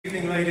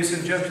Good evening, ladies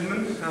and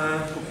gentlemen.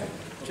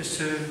 Just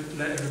to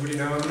let everybody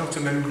know, I'm not a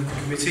member of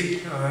the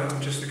committee,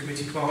 I'm just the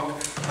committee clerk,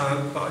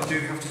 but I do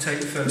have to take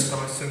the first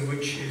item,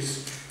 which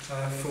is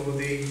for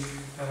the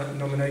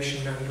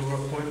nomination and or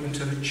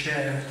appointment of a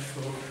chair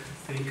for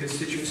the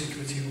Constituency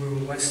Committee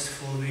Wirral West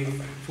for the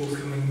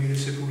forthcoming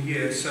municipal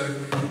year. So,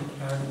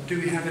 do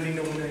we have any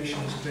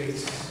nominations,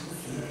 please?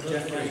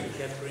 Jeff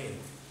Green.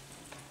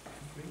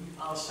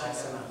 I'll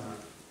second that.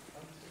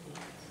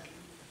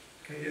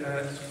 Okay,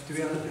 do we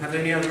have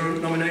any other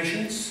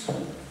nominations?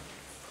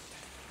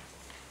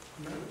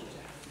 No?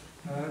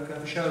 Can I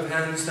have a show of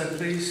hands then,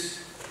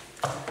 please?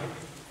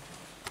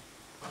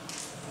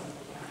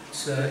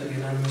 It's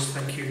unanimous.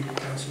 Thank you,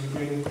 Councillor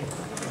Green.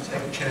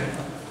 Take the chair.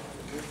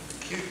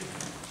 Thank you.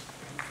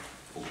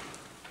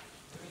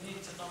 We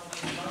need to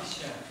nominate vice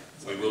chair.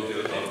 We will do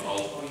it. I'll call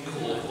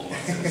upon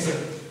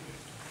that.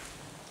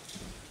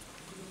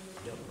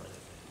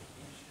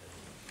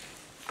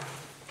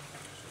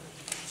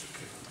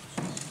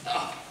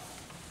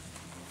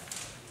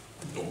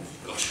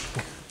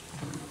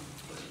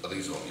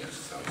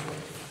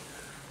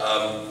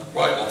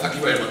 Right, well, thank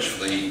you very much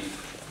for the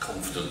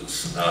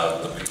confidence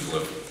that people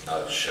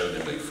have shown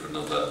in me for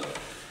another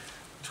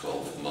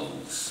 12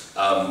 months.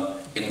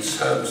 In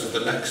terms of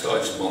the next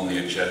item on the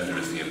agenda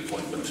is the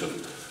appointment of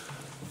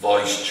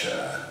Vice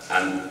Chair.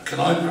 And can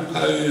I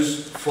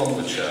propose from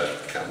the Chair,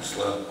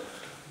 Councillor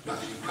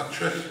Matthew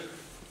Patrick?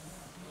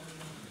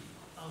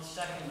 I'll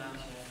second that,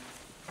 Chair.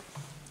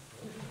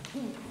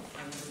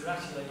 And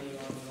congratulate you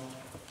on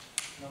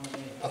your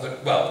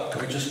nomination. Well,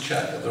 can we just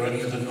check, are there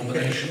any other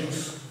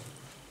nominations?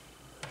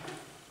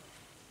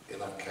 In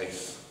that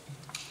case,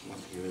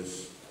 Matthew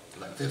is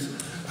elected.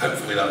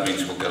 Hopefully that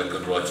means we'll get a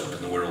good write-up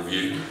in the Wirral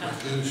View.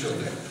 Matthew,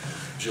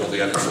 you're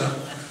the editor.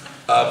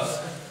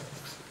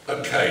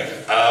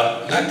 Okay,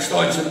 next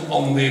item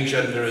on the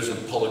agenda is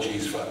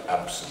apologies for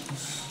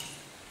absence.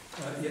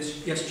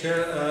 Yes,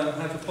 Chair.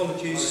 I have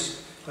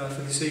apologies for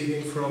this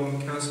evening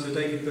from Councillor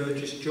David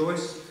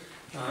Burgess-Joyce,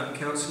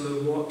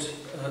 Councillor Watt,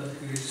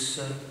 who's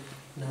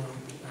now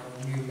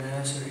our new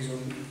mayor, so he's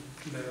on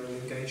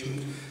mayoral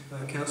engagement,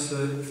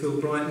 Councillor Phil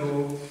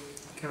Brightmore,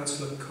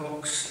 Councillor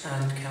Cox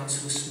and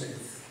Councillor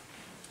Smith.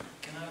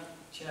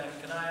 Chair,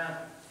 can I add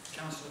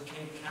Councillor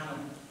Kate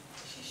Cannon?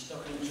 She's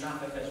stuck in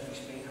traffic as we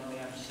speak on the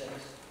M6,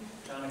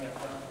 trying to get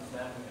back from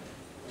Birmingham.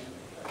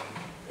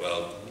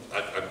 Well,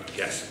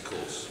 yes, of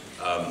course.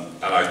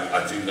 And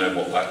I do know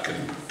what that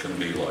can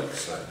be like.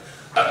 So,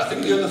 I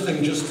think the other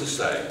thing just to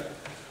say,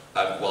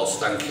 whilst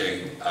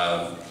thanking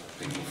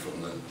people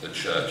from the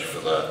church for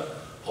their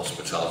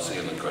hospitality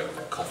and a great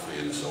coffee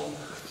and so on,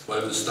 my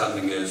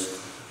understanding is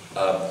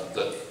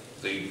that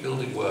the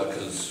building work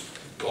has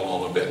gone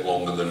on a bit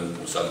longer than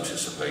was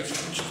anticipated,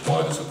 which is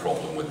why there's a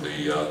problem with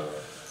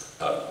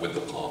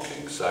the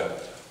parking. So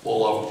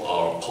all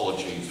our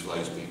apologies for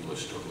those people who are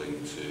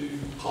struggling to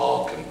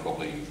park and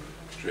probably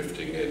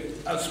drifting in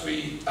as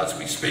we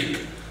speak,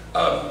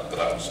 but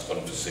that was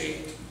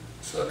unforeseen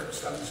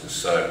circumstances.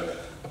 So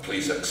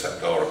please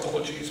accept our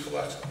apologies for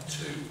that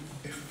too,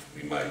 if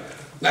we may.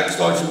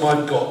 Next item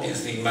I've got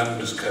is the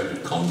Members' Code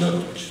of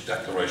Conduct, which is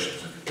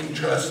declarations of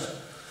interest.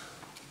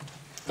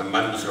 The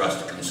members are asked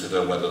to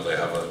consider whether they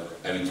have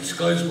any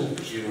disclosable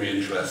pecuniary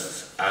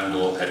interests and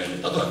or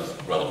any other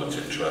relevant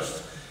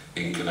interests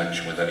in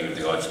connection with any of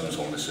the items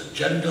on this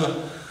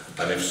agenda,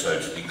 and if so,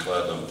 to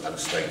declare them and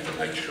state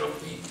the nature of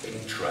the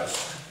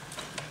interest.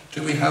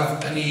 Do we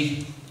have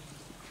any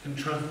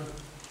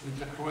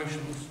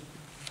declarations?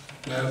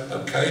 No?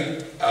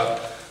 Okay.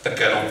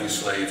 Again,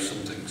 obviously, if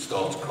something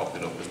starts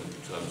cropping up in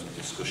terms of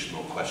discussion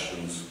or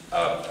questions,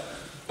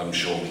 I'm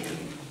sure we can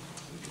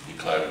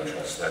declare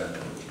interest then.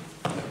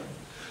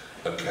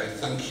 Okay,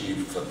 thank you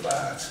for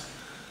that.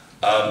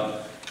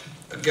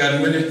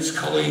 Again, minutes,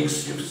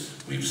 colleagues,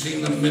 we've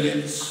seen the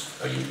minutes.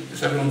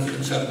 Is everyone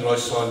content that I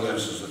sign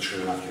those as a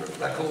true and accurate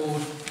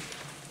record?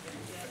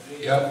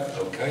 Yeah,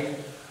 okay.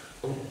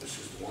 Oh, this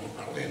is the one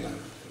apparently in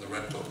the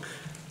red book.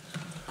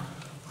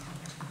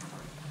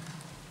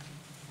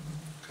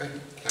 Okay,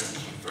 thank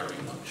you very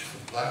much for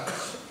that.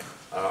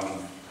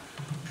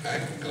 Okay,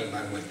 I'm going to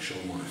now make sure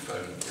my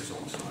phone is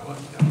on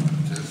silent. Yeah,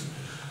 it is.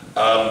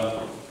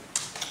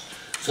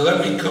 So then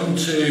we come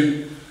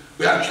to,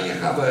 we actually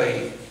have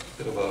a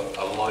bit of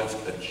a light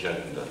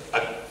agenda.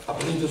 I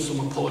believe there's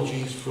some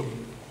apologies from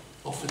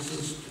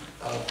officers.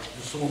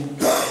 Does someone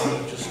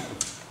want to just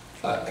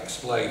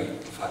explain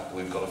the fact that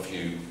we've got a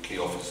few key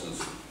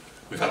officers?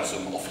 We've had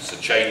some officer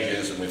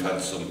changes and we've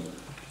had some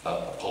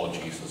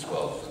apologies as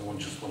well. Does anyone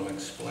just want to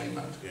explain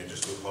that? Yeah,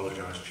 just to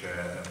apologise,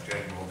 Chair.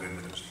 Jane Morgan,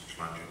 the Construction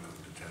Manager,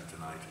 couldn't attend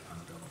tonight,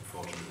 and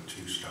unfortunately the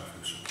two staff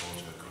who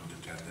support her couldn't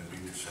attend. They've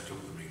been to set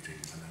up the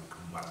meeting and then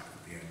come back at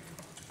the end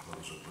to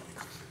close up, but they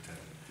couldn't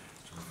attend.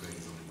 So I'm afraid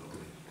you've only got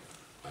me.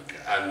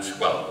 Okay, and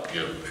well,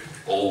 you're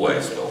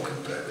always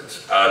welcome, David.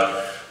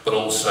 But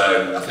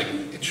also, I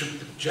think it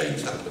should.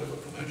 Jane's had a bit of a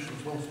promotion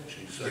as well, hasn't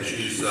she? So yeah,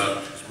 she's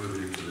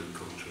moving into the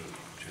culture.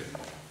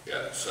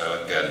 Yeah,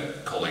 so again,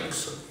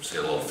 colleagues see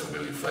a lot of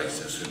familiar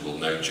faces who will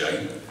know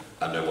Jane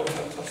I know what a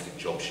fantastic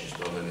job she's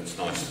done, and it's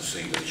nice to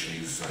see that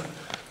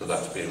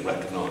that's being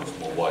recognised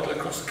more widely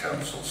across the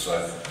council.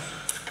 So,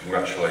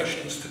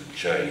 congratulations to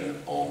Jane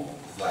on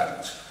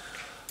that.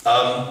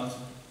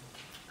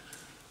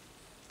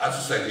 As I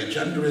say, the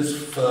agenda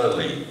is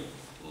fairly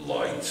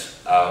light,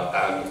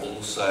 and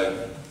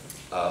also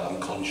I'm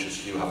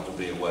conscious you have to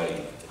be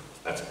away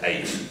at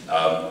 8,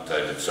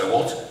 David. So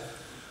what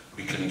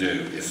we can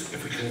do is,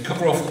 if we can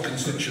cover off the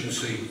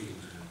constituency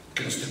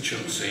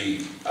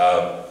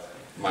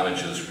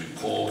manager's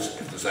report,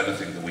 if there's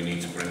anything that we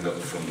need to bring up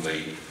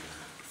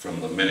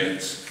from the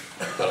minutes,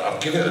 but I'll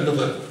give it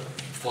another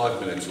 5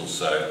 minutes or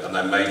so, and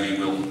then maybe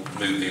we'll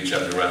move the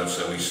agenda around,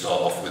 so we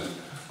start off with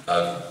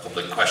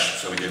public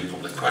questions. So we do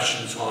public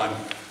question time.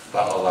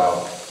 That'll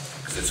allow,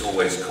 because it's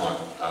always quite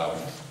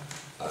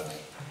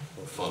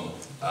fun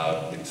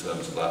in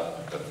terms of that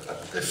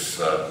at this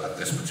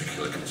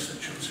particular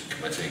constituency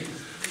committee.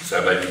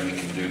 So maybe we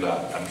can do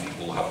that, and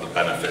people will have the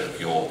benefit of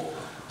your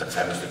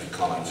attendance. If you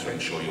can't answer,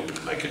 ensure you'll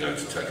make a note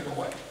to take them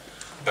away.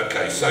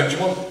 Okay, so do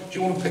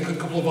you want to pick a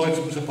couple of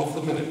items up off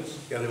the minutes?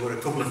 Yeah, there were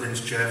a couple of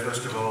things, Chair.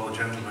 First of all, the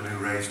gentleman who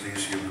raised the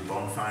issue of the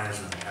bonfires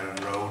in Heron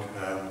Road.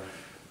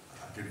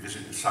 I did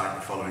visit the site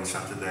the following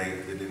Saturday.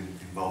 It did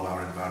involve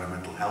our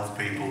environmental health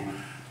people.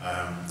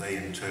 They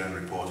in turn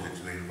reported it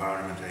to the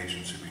Environment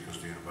Agency,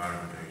 because the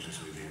Environment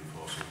Agency is the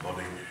enforcing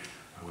body.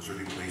 I was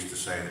really pleased to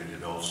say that it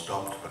had all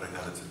stopped, but I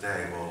gather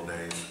today, of all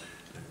days,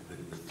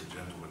 the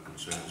gentleman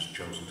concerned has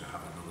chosen to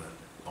have another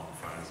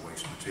bonfire of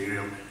waste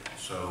material.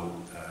 So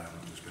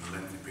there's been a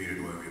lengthy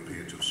period where we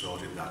appear to have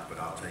sorted that, but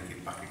I'll take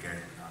it back again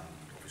and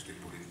obviously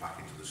put it back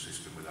into the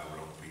system with our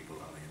own people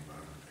and the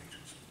Environment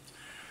Agency.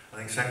 I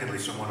think secondly,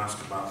 someone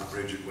asked about the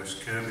bridge at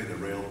West Kirby, the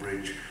rail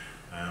bridge.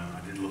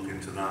 I did look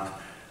into that.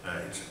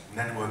 It's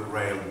Network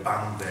Rail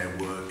banned their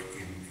work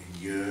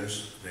in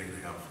years. They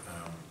have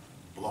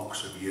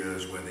blocks of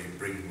years where they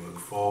bring work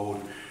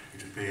forward.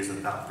 It appears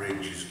that that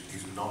bridge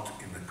is not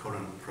in the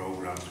current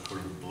programme, the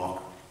current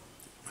block,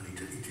 and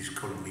it is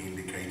currently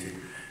indicated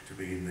to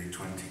be in the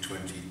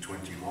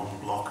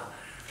 2020-21 block,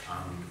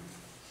 and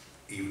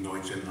even though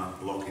it's in that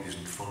block, it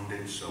isn't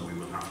funded, so we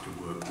will have to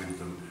work with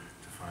them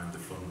to find the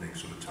funding.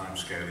 So the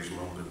timescale is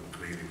longer than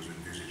clearly was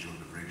envisaged when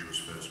the bridge was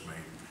first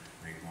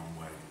made one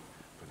way.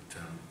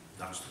 But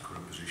that's the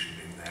current position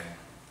in their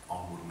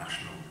onward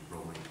national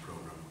rolling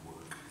programme of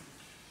work.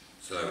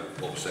 So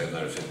what we're saying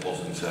there is it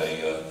wasn't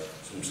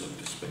some sort of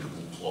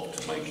despicable plot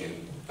to make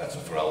it better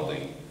for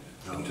Aldi.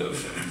 No. Okay.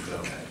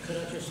 Could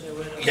I just say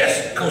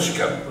yes, of course you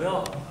can. We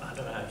all, I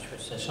don't know how to put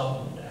this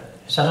on.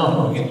 Is that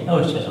on? Okay. Oh,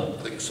 it says on. I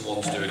think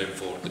someone's doing it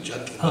for the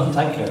gentleman. Oh,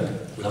 thank you.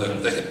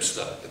 With the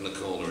hipster in the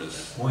corner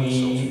is...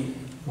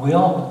 We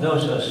all,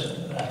 those of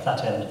us at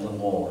that end of the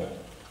ward,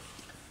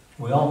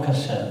 we're all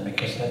concerned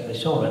because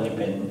it's already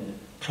been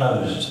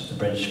closed, the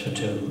bridge, for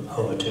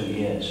over 2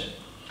 years.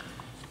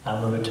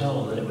 And we were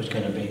told that it was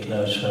going to be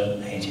closed for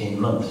 18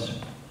 months.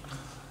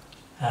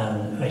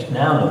 And it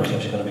now looks like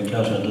it's going to be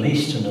closed for at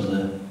least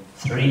another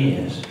 3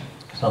 years.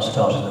 It's not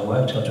starting the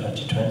work till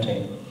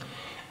 2020.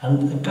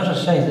 And I've got to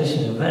say, this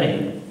is a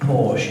very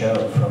poor show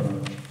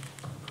from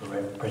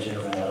British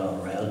Rail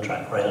or rail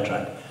track,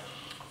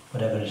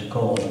 whatever it's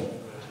called.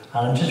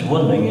 And I'm just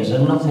wondering, is there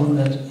nothing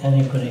that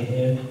anybody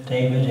here,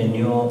 David, in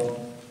your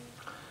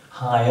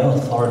high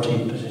authority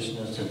position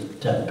as the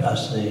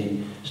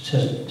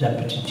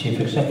Deputy Chief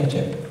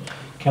Executive,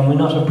 can we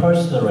not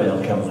approach the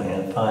rail company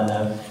and find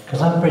out, because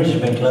that bridge has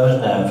been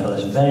closed now for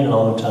this very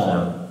long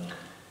time.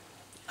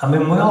 I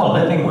mean, we're all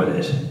living with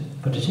it,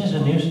 but it is a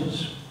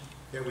nuisance.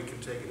 Yeah, we can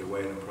take it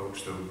away and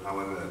approach them.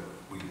 However,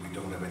 we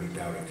don't have any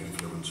direct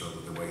influence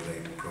over the way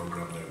they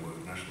program their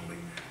work nationally.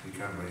 We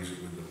can raise it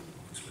with them,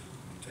 obviously,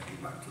 and take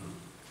it back to them.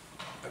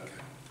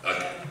 Okay.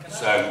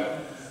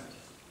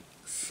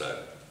 So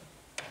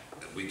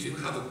we do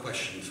have a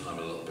question time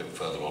a little bit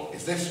further on.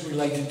 Is this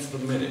related to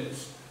the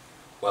minutes?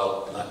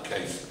 Well, in that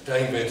case,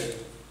 David,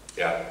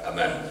 yeah, and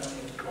then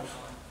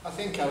I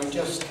think I would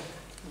just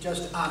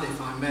add,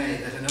 if I may,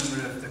 that a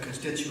number of the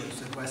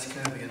constituents of West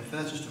Kirby and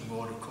Thurston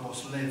Ward, of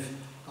course, live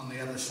on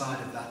the other side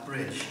of that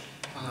bridge,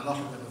 and a lot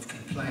of them have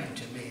complained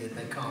to me that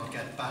they can't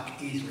get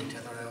back easily to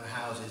their own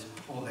houses.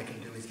 All they can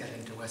do is get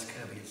into West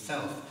Kirby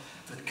itself.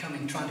 But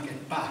trying to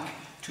get back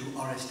to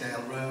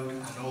Orrisdale Road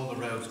and all the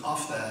roads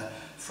off there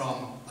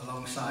from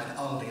alongside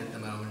Aldi at the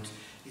moment,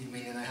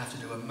 meaning they have to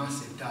do a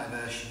massive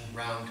diversion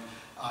round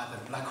either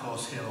Black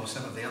Horse Hill or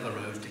some of the other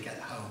roads to get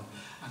home.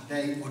 And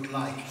they would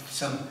like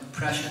some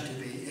pressure to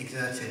be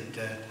exerted,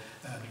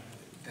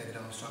 David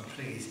Armstrong,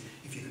 please,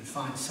 if you can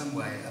find some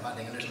way of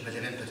adding a little bit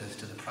of impetus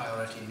to the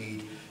priority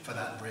need for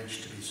that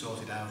bridge to be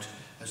sorted out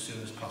as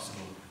soon as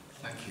possible.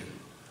 Thank you.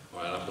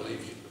 Well, I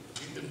believe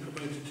you've been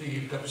promoted to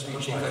you Deputy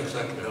Chief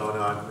Executive. No,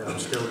 I'm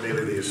still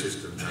merely the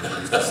assistant.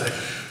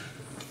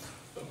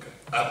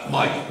 Okay.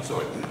 Mike,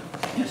 sorry.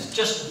 Yes,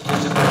 just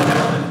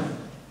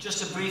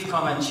a brief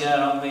comment, Chair,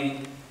 on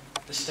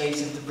the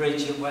state of the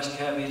bridge at West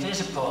Kirby. It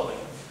is appalling,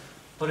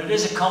 but it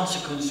is a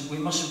consequence, we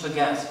mustn't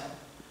forget,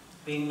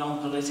 being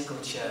non-political,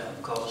 Chair,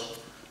 of course,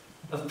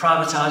 of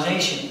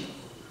privatisation.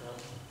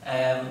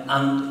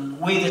 And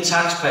we, the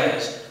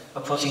taxpayers,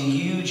 are putting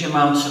huge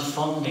amounts of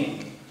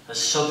funding as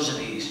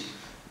subsidies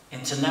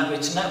into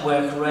it's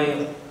Network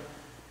Rail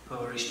who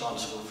are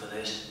responsible for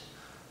this.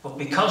 But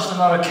because they're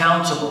not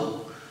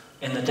accountable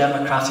in the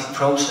democratic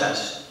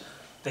process,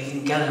 they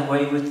can get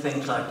away with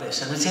things like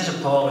this. And it is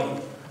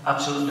appalling,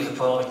 absolutely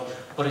appalling,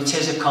 but it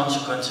is a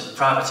consequence of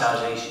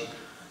privatisation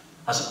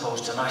as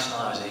opposed to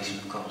nationalisation,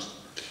 of course.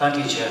 Thank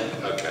you, Chair.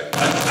 Okay,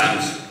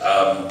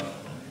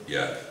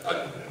 yeah,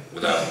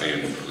 without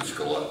being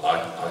political, I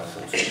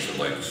thought it was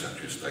a Labour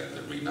Secretary of State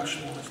that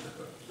renationalised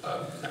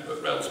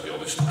Network Rail, to be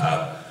honest.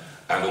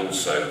 And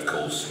also, of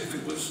course, if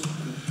it was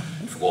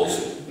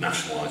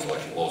nationalised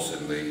like it was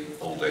in the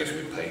old days,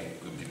 we'd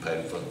be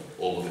paying for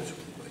all of it,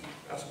 wouldn't we?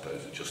 As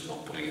opposed to just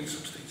not putting in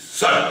subsidies.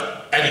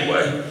 So,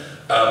 anyway,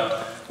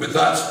 with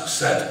that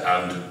said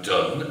and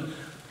done,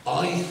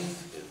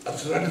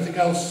 is there anything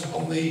else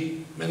on the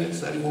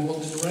minutes that anyone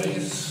wants to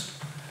raise?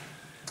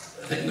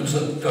 I think there was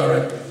a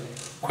direct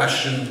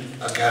question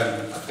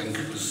again. I think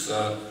it was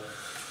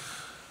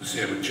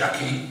here with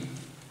Jackie.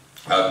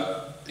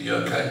 Are you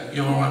okay?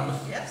 You all right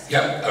with? Yes.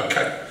 Yeah.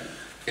 Okay.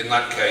 In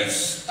that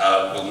case,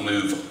 we'll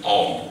move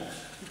on.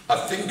 I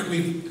think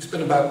it's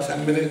been about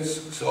 10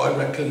 minutes, so I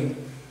reckon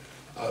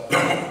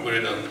we're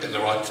in the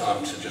right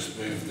time to just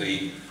move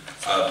the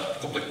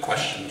public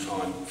question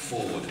time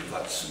forward.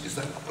 Is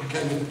that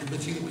okay with the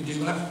committee that we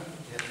do that?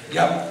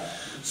 Yeah.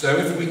 So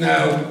if we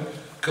now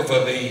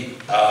cover the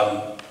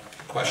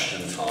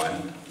question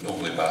time,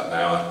 normally about an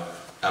hour,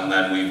 and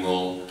then we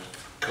will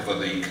cover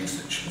the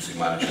constituency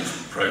manager's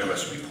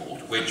progress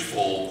report, which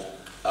for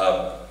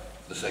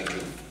the sake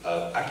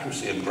of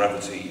accuracy and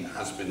brevity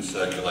has been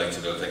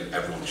circulated. I think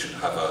everyone should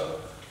have a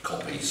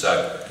copy.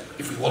 So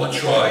if we want to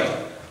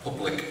try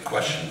public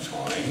question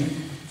time,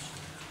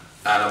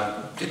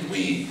 did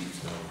we?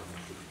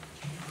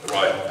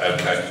 Right,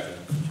 okay,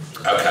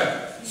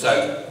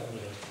 so,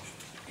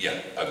 yeah,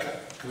 okay.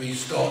 Can we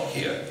start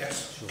here?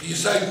 Yes. Can you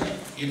say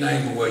your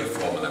name and where you're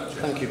from and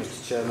everything? Thank you,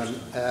 Mr. Chairman.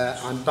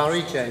 I'm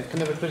Barry James.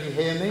 Can everybody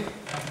hear me?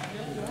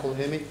 All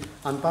hear me?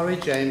 I'm Barry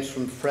James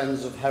from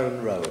Friends of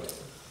Heron Road.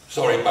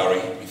 Sorry,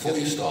 Barry, before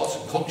you start,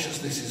 I'm conscious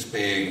this is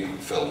being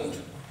filmed.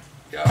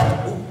 Yeah,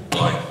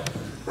 by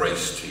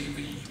Grace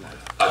TV.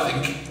 I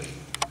think,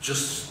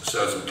 just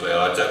so as I'm clear,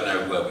 I don't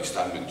know where we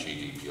stand with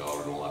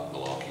GDPR and all that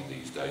malarkey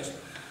these days,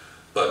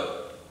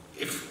 but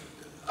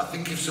I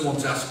think if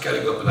someone's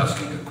getting up and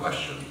asking a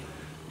question,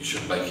 you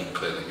should make it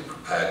clear that you're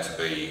prepared to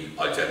be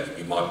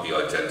you might be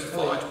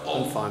identified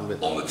on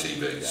the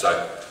TV, yeah.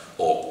 So,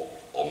 or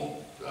on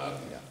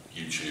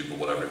YouTube or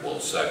whatever it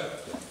was. So,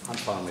 yeah, I'm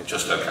fine with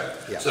just that.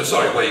 Okay. Yeah. So,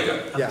 sorry, where you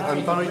go? Yeah,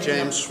 I'm Barry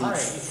James from. Barry,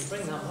 you should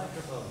bring that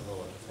microphone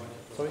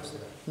forward.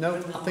 Sorry. No,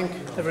 I think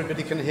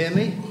everybody can hear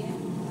me.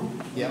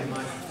 Yeah.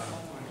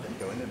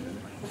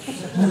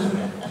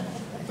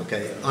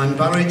 Okay, I'm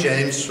Barry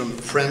James from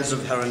Friends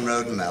of Heron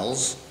Road,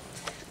 Mells.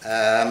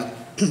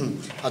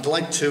 I'd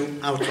like to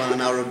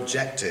outline our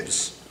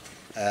objectives.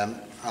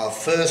 Our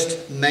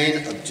first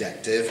main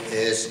objective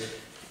is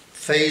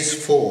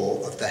Phase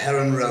 4 of the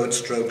Heron Road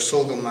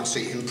 /Sullivan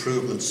Massey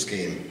Improvement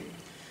Scheme.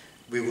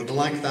 We would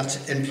like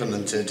that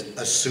implemented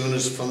as soon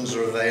as funds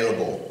are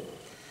available.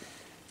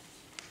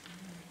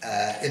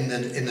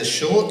 In the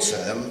short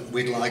term,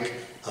 we'd like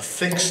a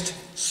fixed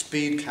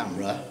speed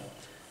camera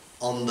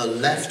on the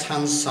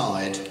left-hand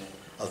side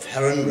of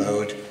Heron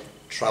Road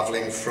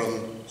travelling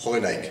from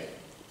Hoylake.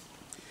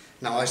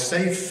 Now I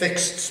say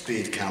fixed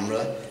speed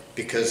camera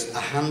because a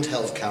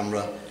handheld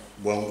camera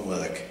won't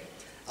work.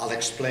 I'll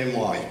explain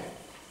why.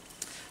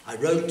 I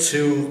wrote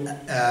to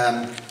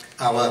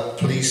our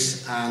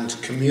police and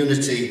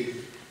community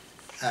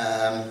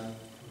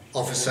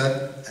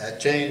officer,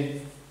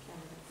 Jane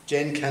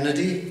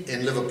Kennedy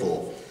in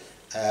Liverpool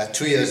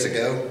 2 years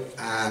ago,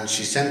 and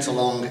she sent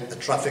along a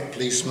traffic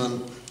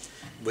policeman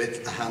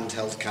with a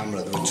handheld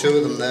camera. There were two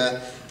of them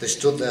there. They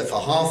stood there for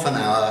half an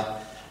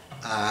hour,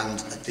 and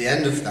at the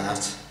end of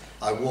that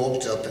I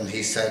walked up and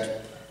he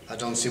said, "I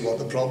don't see what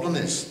the problem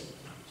is.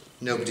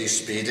 Nobody's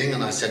speeding."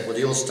 And I said, "Well,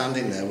 you're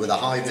standing there with a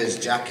high-vis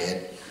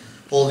jacket.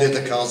 All the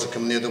other cars are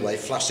coming the other way,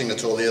 flashing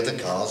at all the other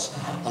cars.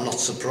 I'm not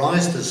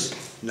surprised there's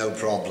no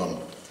problem."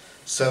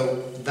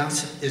 So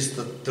that is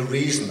the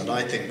reason that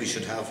I think we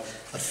should have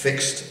a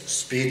fixed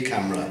speed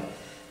camera.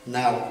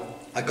 Now,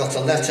 I got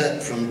a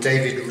letter from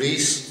David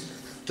Rees,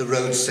 the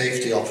road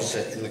safety officer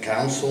in the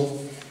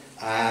council,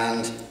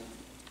 and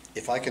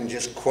if I can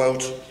just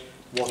quote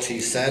what he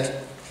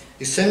said: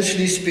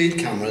 "Essentially, speed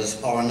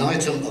cameras are an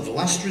item of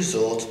last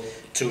resort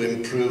to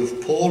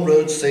improve poor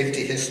road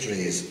safety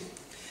histories.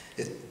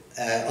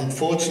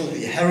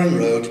 Unfortunately, Heron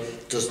Road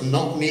does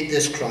not meet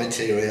this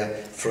criteria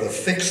for a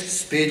fixed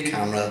speed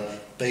camera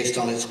based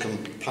on its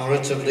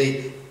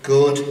comparatively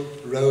good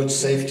road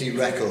safety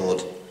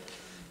record.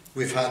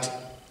 We've had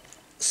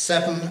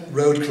 7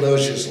 road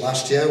closures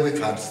last year,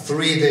 we've had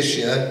 3 this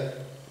year,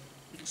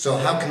 so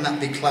how can that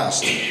be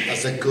classed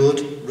as a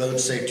good road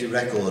safety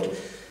record?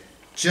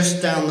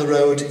 Just down the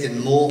road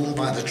in Morton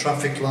by the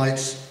traffic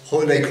lights,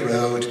 Hoylake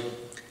Road,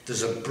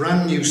 There's a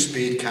brand new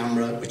speed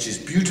camera which is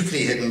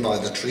beautifully hidden by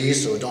the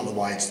trees, so I don't know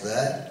why it's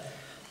there.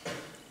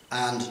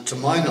 And to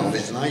my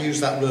knowledge, and I use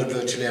that road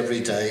virtually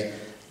every day,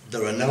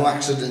 there are no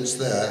accidents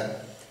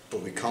there,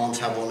 but we can't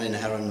have one in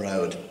Heron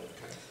Road.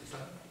 Okay.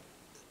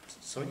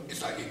 Sorry? Is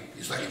that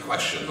your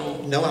question, or?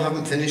 No, I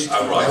haven't finished.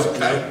 Oh, right, no,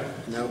 okay.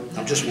 No,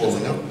 I'm just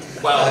warming up.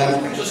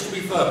 Well, just to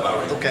be fair,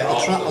 Barry. Okay,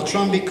 I'll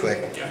try and be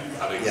quick. Yeah,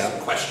 having Yeah.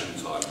 question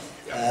time.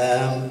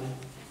 Yeah.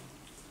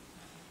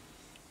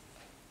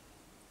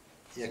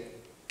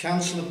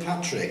 Councillor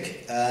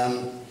Patrick,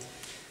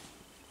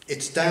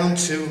 it's down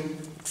to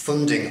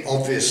funding,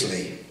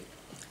 obviously,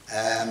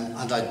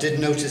 and I did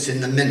notice in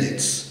the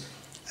minutes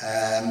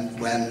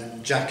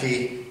when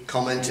Jackie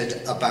commented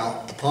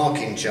about the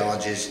parking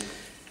charges,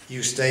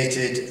 you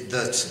stated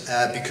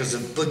that because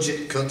of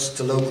budget cuts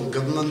to local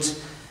government,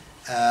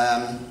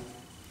 that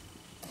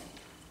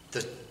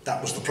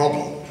was the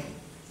problem.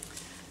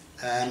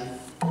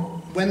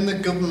 When the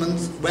government,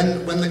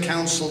 when the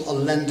council are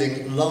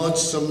lending large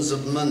sums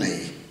of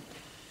money,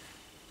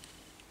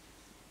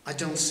 I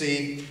don't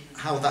see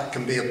how that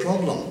can be a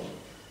problem,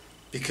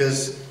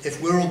 because if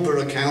Wirral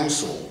Borough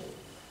Council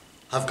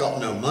have got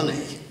no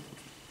money,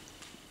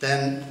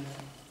 then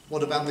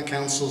what about the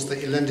councils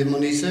that you're lending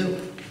money to?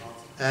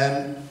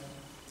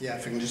 Yeah,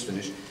 if I can just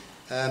finish.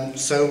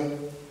 So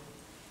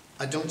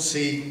I don't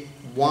see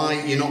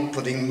why you're not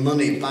putting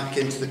money back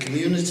into the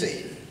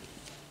community.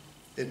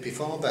 It'd be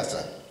far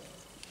better.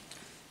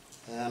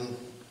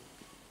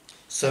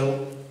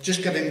 So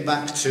just getting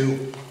back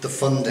to the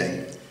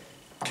funding,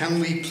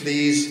 can we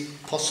please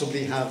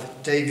possibly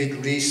have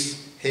David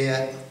Rees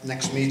here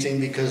next meeting?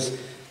 Because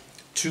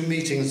 2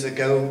 meetings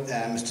ago,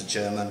 Mr.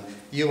 Chairman,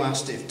 you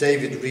asked if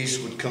David Rees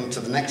would come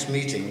to the next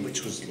meeting,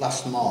 which was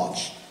last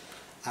March,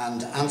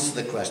 and answer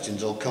the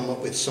questions or come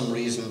up with some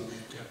reason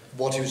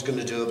what he was going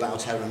to do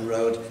about Heron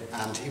Road,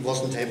 and he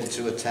wasn't able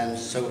to attend.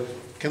 So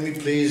can we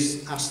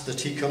please ask that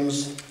he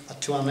comes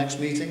to our next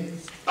meeting?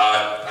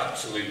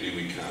 Absolutely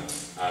we can,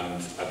 and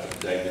I think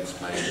David's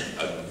made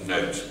a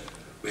note.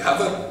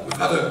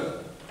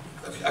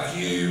 Have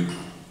you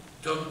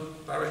done,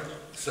 Barry?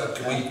 So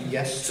can we?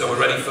 Yes. So we're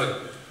ready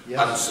for yes.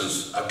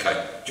 answers.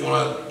 Okay. Do you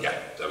want to? Yeah.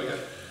 There we go.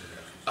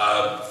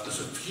 There's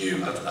a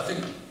few. I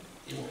think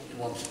you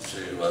wanted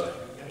to.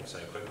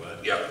 Say a quick word.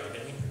 Yeah.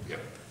 Yeah.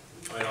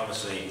 I mean,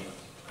 obviously,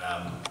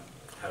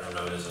 Heron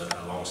Road is a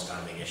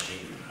long-standing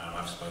issue.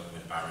 I've spoken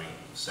with Barry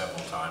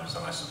several times,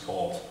 and I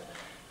support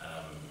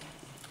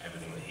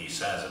everything that he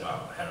says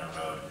about Heron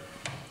Road.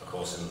 Of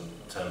course, in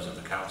terms of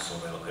the council,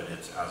 they look at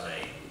it as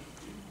a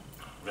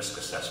risk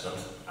assessment,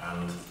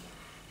 and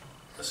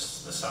the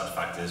sad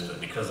fact is that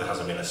because there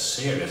hasn't been a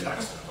serious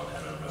accident on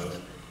Heron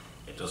Road,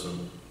 it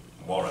doesn't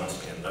warrant,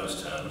 in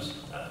those terms,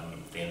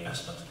 the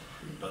investment.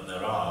 But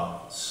there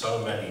are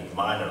so many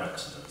minor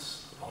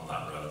accidents on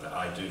that road that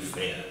I do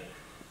fear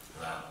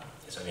that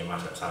it's only a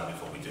matter of time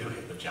before we do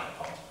hit the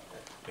jackpot,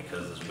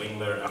 because there's wing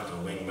mirror after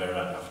wing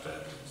mirror after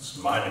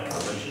minor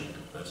collision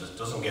that just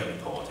doesn't get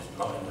reported,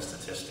 not in the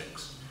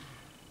statistics.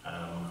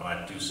 And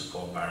I do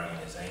support Barry and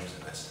his aims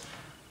in this.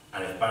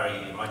 And if Barry,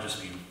 it might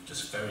just be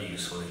very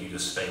useful if you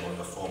just state what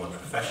your former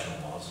profession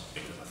was,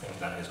 because I think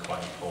that is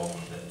quite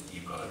important that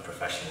you've got a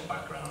professional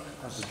background.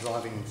 I was a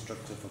driving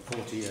instructor for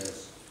 40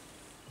 years.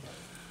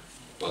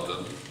 Well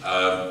done.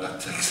 That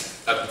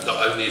takes,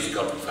 not only has he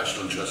got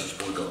professional interest, he's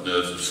probably got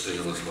nerves of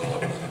steel as well.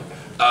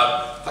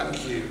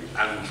 Thank you,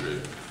 Andrew.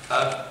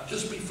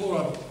 Just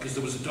before because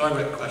there was a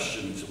direct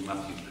question to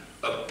Matthew.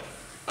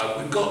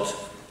 We've got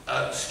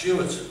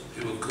Stuart,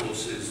 who of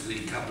course is the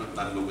cabinet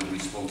member with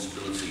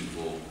responsibility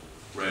for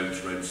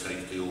roads, road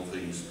safety, all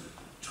things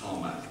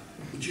tarmac.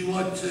 Would you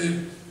like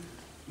to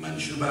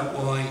mention about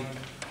why,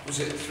 was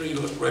it 3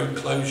 road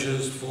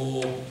closures,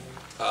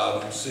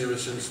 4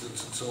 serious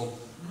incidents and so on?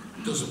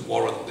 Doesn't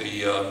warrant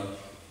the,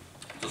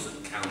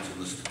 doesn't count in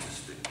the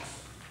statistics.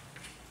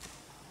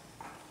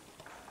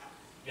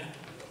 Yeah,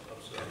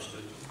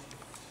 absolutely.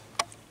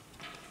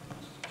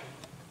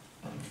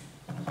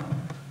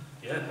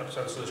 Yeah, perhaps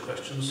answer those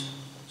questions.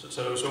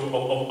 So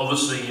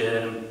obviously,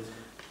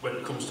 when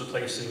it comes to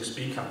placing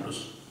speed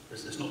cameras,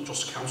 it's not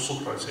just council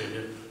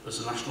criteria. There's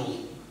a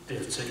national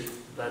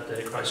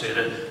DFT-led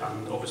criteria,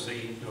 and obviously,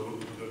 you know,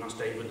 we're going to ask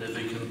David if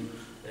he can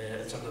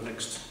attend the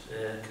next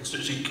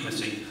constituency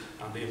committee,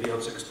 and he'll be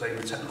able to explain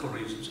the technical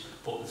reasons.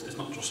 But it's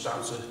not just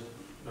down to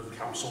the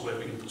council where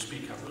we can put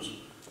speed cameras.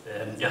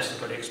 Yes,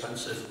 they're very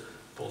expensive,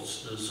 but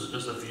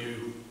there's a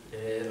view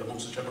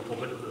amongst the general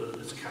public that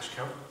it's a cash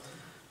cow.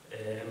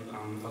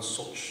 And as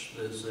such,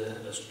 there's a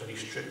very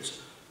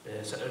strict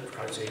set of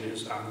criteria, and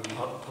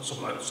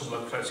some of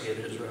those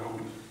criteria is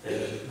around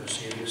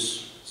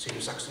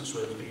serious accidents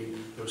where there's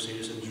been no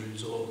serious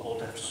injuries or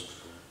deaths.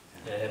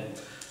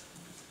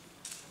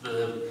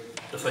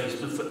 The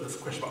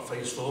question about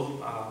phase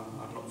 4,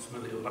 I'm not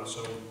familiar with that,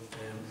 so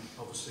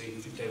obviously I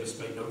think David's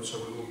made notes, so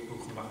we'll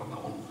come back on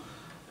that one.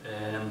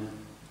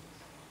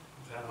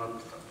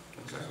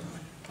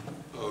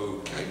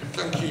 Okay,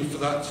 thank you for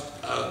that,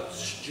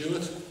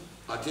 Stuart.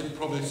 I did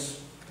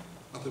promise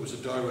that there was a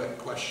direct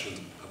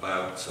question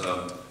about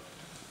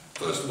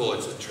First of all,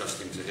 it's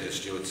interesting to hear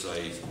Stuart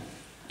say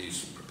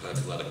he's prepared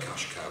to let a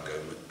cash cow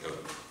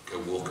go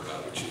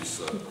walkabout, which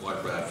is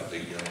quite rare for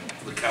the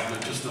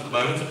cabinet just at the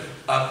moment.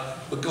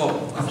 But go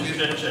on.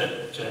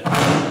 Chair.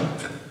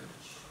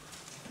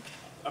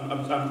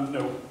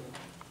 No,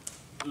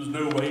 there's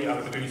no way I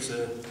would agree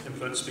to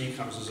implement speed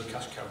cameras as a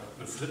cash cow.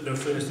 No,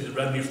 firstly, the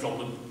revenue from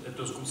them, it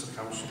does come to the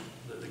council,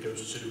 that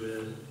goes to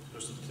the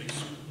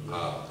police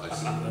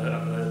and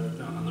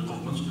the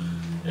government.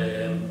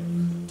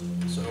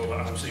 So I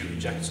absolutely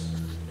reject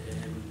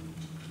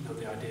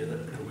the idea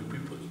that we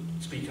put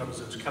speed cameras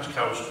as cash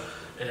cows.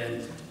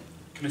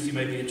 Committee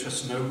may be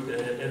interested to know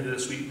earlier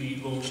this week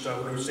we launched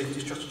our road safety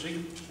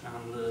strategy,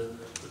 and the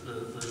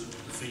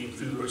theme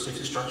through the road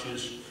safety strategy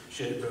is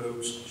shared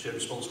roads, shared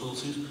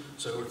responsibilities.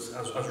 So it's,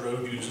 as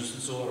road users,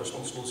 it's all our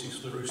responsibilities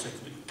for the road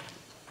safety.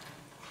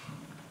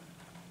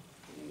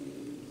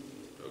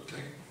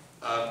 Okay.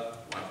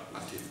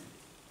 Matthew.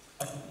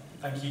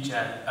 Thank you,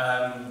 Chair.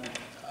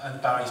 And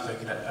Barry's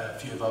spoken at a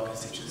few of our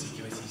constituency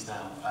committees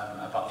now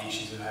about the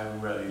issues of Heron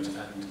Road,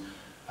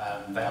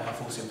 and they have my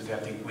full sympathy. I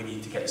think we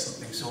need to get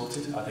something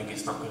sorted. I think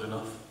it's not good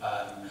enough.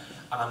 And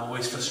I'm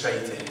always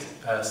frustrated,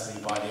 personally,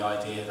 by the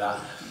idea that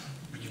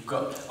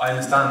I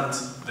understand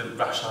the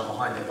rationale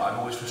behind it, but I'm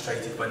always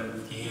frustrated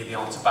when you hear the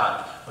answer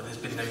back, but there's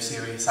been no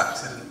serious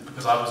accident,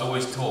 because I was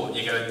always taught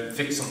you go and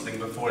fix something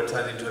before it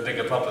turns into a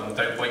bigger problem.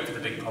 Don't wait for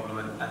the big problem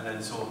and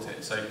then sort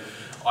it. So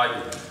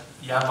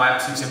you have my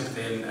absolute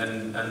sympathy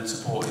and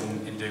support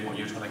in doing what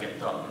you're trying to get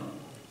done.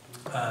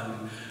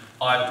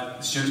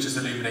 Stuart's just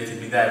illuminated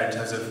me there in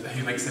terms of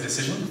who makes the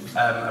decision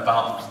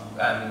about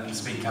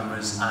speed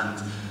cameras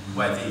and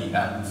where the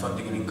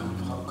funding and income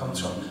comes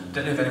from. I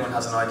don't know if anyone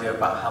has an idea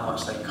about how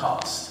much they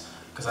cost,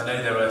 because I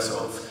know there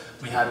are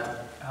we had,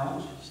 how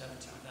much?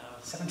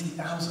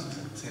 70,000.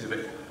 Seems a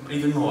bit,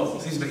 even more,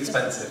 seems a bit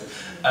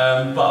expensive.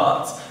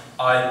 But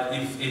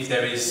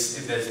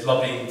if there's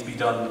lobbying to be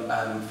done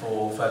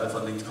for further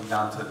funding to come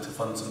down to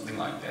fund something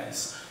like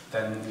this,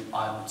 then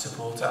I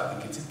support it. I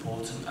think it's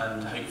important,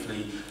 and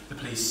hopefully the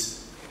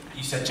police,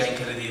 you said Jane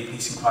Kennedy, the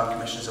Police and Crime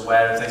Commission, is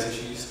aware of those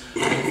issues.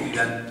 Hopefully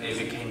then, if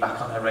it came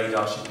back on her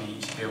radar, she'd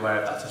be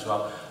aware of that as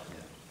well.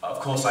 Of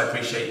course, I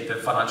appreciate the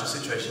financial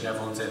situation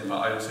everyone's in, but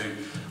I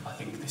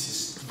think this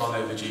is long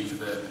overdue for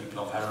the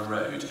people of Heron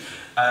Road.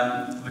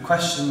 The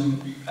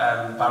question,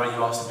 Barry,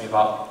 you asked me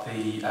about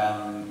the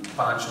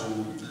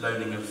financial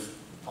loaning of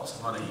lots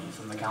of money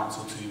from the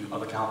council to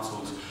other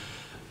councils.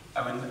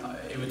 I mean,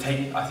 it would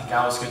take, I think,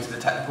 hours to go to the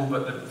technical,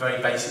 but the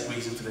very basic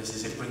reason for this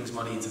is it brings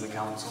money into the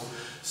council.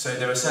 So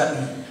there are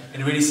certain,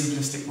 in a really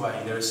simplistic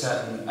way, there are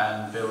certain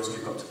bills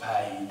we've got to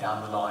pay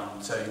down the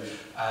line. So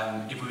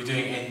if we were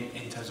doing it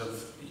in terms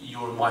of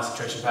your and my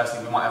situation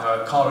personally, we might have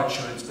a car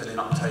insurance bill in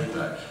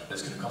October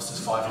that's going to cost us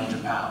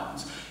 £500.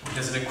 If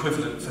there's an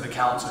equivalent for the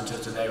council in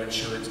terms of their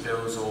insurance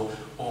bills or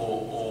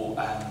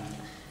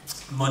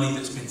money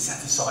that's been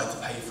set aside to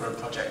pay for a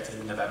project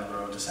in November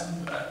or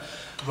December,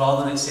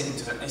 rather than it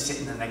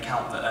sitting in an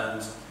account that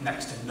earns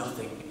next to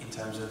nothing in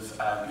terms of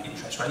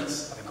interest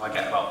rates. I think I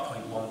get about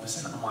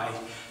 0.1% on my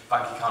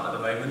bank account at the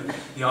moment.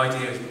 The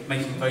idea of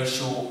making very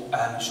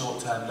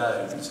short-term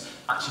loans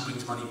actually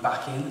brings money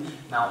back in.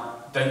 Now,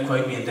 don't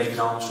quote me, and David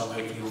Armstrong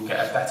hopefully will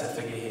get a better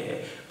figure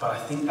here, but I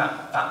think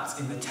that's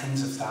in the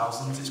tens of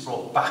thousands. It's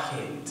brought back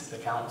into the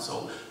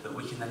council that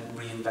we can then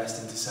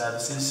reinvest into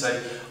services.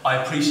 So I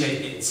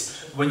appreciate it.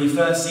 When you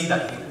first see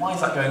that, you think, why is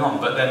that going on?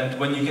 But then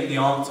when you get the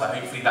answer,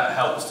 hopefully that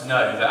helps to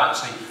know that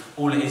actually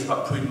all it is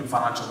about prudent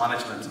financial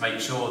management to make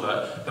sure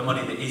that the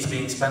money that is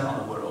being spent on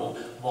the Wirral,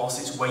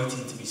 whilst it's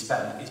waiting to be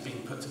spent, is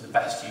being put to the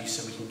best use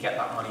so we can get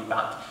that money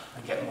back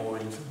and get more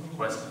in for rural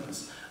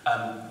residents.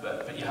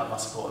 But you have my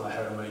support on the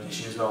Heron Road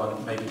issue as well,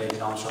 and maybe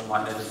David Armstrong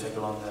might know the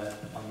figure on the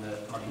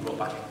money brought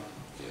back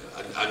in.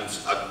 Yeah,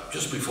 and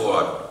just before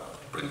I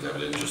bring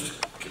David in,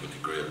 just to give a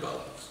degree of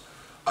balance,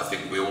 I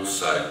think we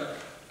also,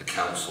 the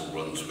council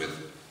runs with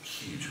a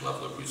huge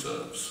level of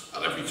reserves,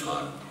 and every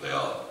time they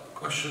are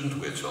questioned,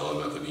 we're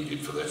told they're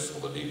needed for this or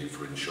they're needed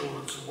for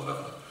insurance or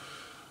whatever.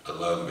 And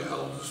lo and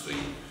behold,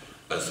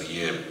 as the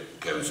year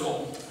goes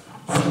on,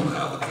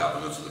 somehow the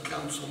cabinet and the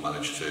council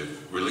manage to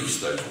release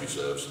those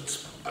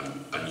reserves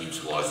and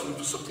utilise them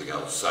for something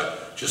else. So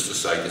just to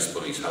say this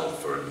money's held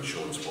for an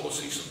insurance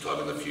policy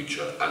sometime in the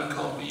future and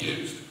can't be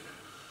used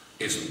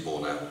isn't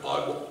borne out by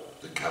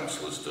what the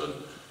council has done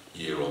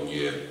year on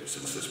year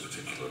since this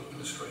particular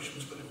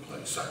administration's been in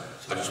place. So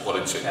I just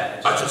wanted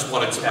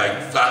to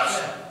make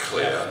that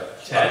clear.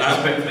 I'm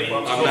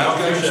now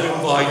going to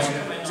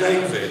invite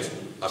David.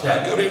 I'm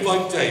now going to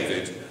invite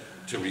David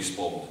to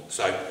respond.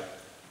 So,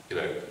 you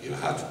know, you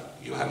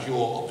had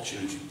your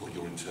opportunity to put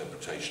your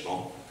interpretation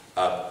on,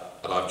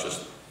 and I've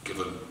just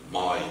given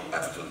my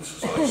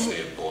evidence as I see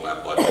it borne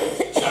out by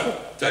David.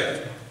 So,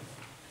 David.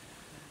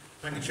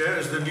 Thank you, Chair.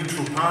 As the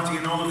neutral party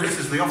in all of this,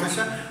 as the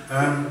officer,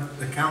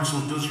 the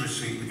council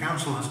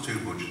has two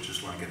budgets,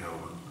 just like at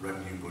home: a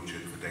revenue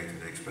budget for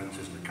day-to-day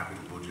expenses and a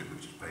capital budget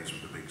which pays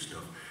for the big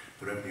stuff.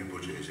 The revenue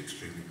budget is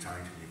extremely tight,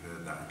 and you've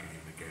heard that again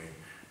and again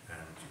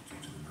due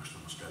to the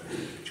national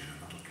austerity picture, and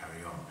that'll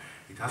carry on.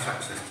 It has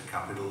access to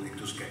capital, it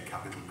does get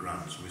capital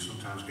grants. So we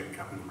sometimes get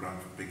capital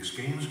grant for big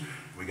schemes,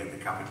 we get the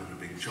capital in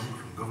a big chunk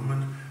from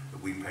government, but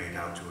we pay it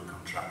out to a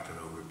contractor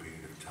over a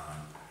period of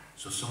time.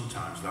 So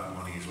sometimes that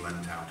money is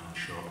lent out on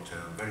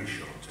short-term, very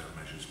short-term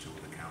measures to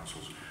other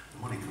councils. The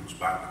money comes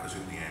back because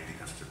in the end it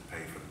has to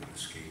pay for the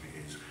scheme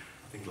it is.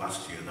 I think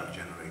last year that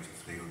generated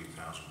 £300,000,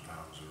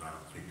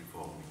 around £300,000 to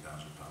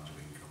 £400,000 of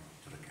income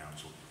to the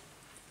council.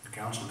 The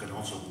council can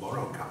also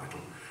borrow capital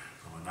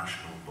from a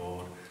national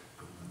board,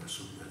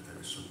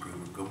 a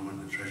subgroup of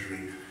government, the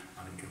Treasury,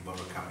 and it can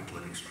borrow capital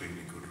at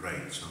extremely good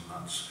rates. And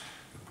that's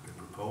the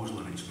proposal,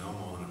 and it's no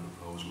more than a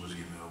proposal, as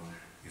you know,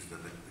 is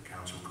that the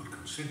council could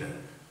consider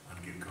and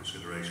give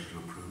consideration to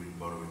approving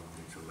borrowing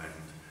money to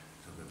lend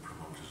to the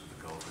promoters of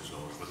the golf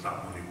resort. But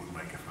that money would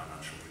make a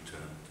financial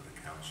return to the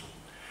council.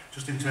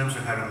 Just in terms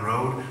of Heron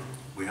Road,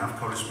 we have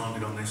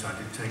corresponded on this. I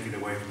did take it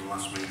away from the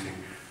last meeting.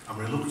 I'm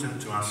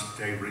reluctant to ask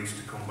Dave Rees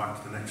to come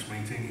back to the next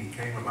meeting. He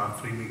came about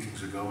 3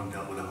 meetings ago and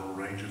dealt with a whole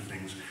range of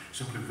things,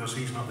 simply because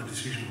he's not the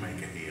decision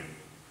maker here.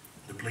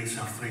 The police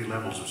have 3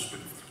 levels of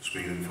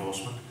speed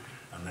enforcement,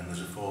 and then there's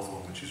a 4th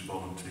one which is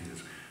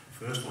volunteers.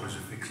 The first one is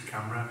a fixed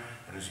camera,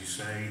 and as you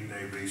say,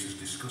 Dave Rees has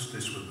discussed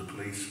this with the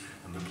police,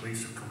 and the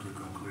police have come to the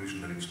conclusion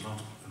that it's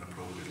not an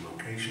appropriate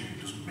location. It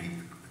doesn't meet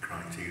the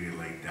criteria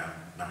laid down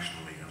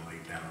nationally and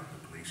laid down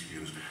that the police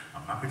use.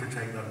 I'm happy to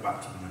take that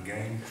back to them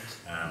again.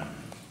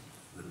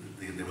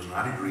 There was an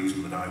added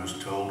reason that I was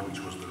told, which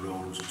was the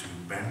road was too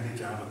bendy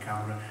to have a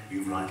camera.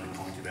 You've rightly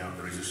pointed out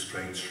there is a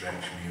straight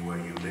stretch near where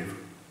you live.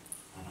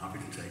 I'm happy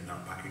to take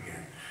that back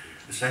again.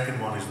 The second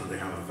one is that they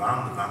have a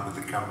van, the van with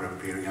the camera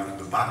appearing out of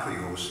the back that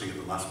you always see at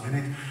the last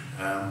minute.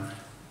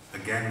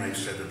 Again, they've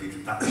said that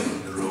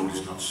the road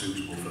is not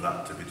suitable for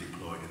that to be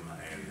deployed in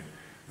that area.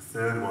 The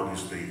third one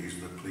is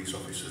the police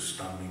officers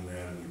standing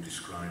there, and you've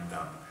described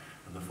that.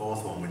 And the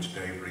 4th one, which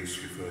Dave Rees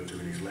referred to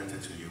in his letter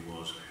to you,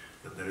 was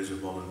that there is a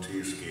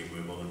volunteer scheme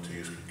where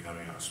volunteers can carry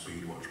out a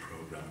speed watch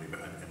programme,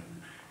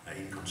 and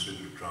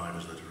inconsiderate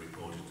drivers that are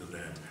reported to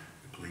them,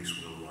 the police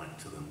will write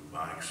to them.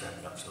 I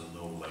accept that's a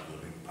low level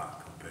of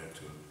impact compared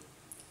to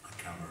a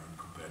camera and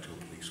compared to a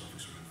police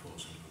officer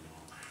enforcing the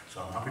law.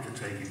 So I'm happy to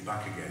take it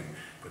back again,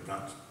 but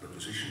that's the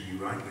position you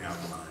rightly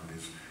outlined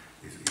is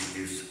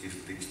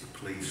it's the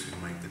police who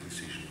make the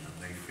decision, and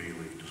they feel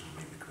it doesn't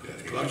meet the criteria.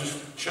 Yeah, can I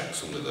just check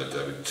something there,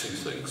 David? 2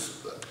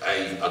 things.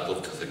 A, I'd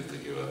love to think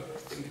that you're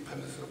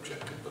independent and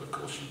objective, but of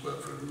course you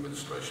work for an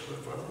administration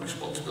with a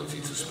responsibility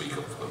to speak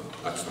up for them.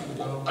 That's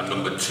number 1. And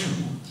number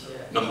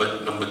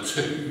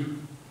two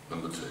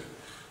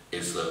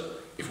is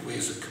that if we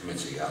as a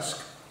committee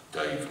ask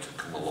Dave to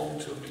come along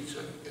to a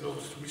meeting in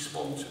order to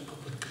respond to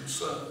public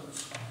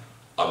concerns,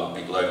 I would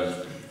be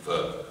loath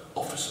for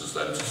officers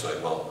then to say,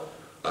 well,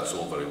 that's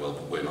all very well,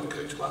 but we're not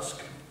going to ask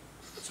him.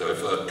 So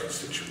if a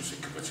constituency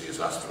committee has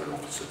asked for an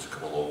officer to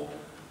come along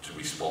to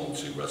respond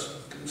to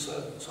resident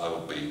concerns, I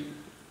would be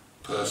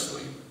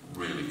personally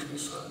really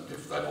concerned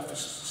if then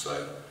officers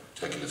are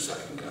taking a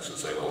second guess and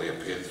say, well, he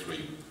appeared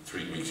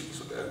three meetings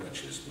ago,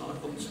 which is 9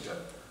 months ago,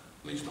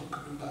 and he's not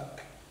coming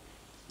back.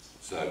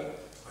 So,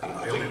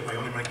 I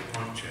only make the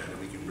point, Chair, that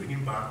we can bring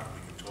him back and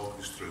we can talk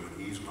this through,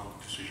 and he's not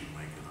the decision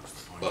maker. That's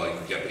the point. Well,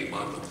 yeah, he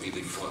might not be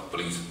the, but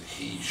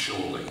he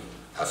surely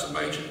has a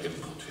major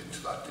input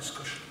into that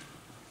discussion.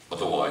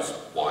 Otherwise,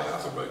 why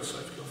have a road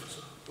safety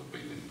officer, would be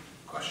the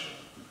question.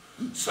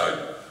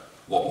 So,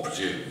 one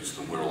presumes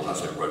that Wirral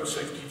has a road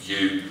safety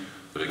view,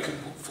 but it can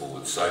put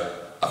forward.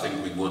 So, I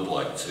think we would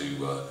like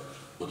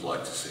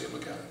to see him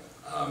again.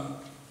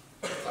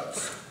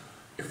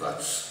 If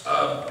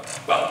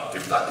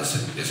that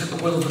is it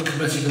the will of the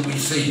committee that we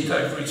see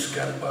Dave Rees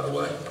again, by the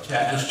way?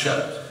 Chair. Just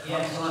check.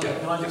 Yes,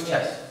 can I just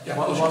check? Yeah,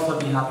 Whilst I'd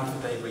be happy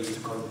for Dave Rees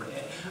to come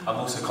here, I'm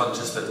also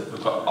conscious that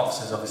we've got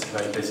officers obviously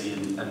very busy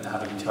and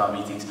having 2-hour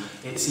meetings.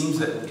 It seems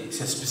that it's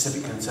a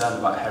specific concern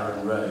about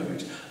Heron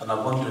Road, and I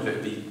wonder if it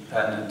would be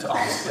pertinent to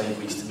ask Dave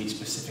Rees to meet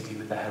specifically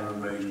with the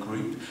Heron Road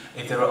group.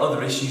 If there are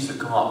other issues that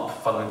come up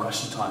following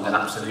question time, then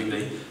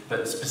absolutely,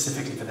 but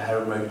specifically for the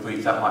Heron Road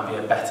group, that might be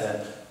a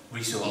better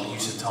resource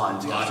use of time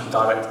to have some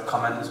direct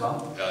comment as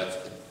well.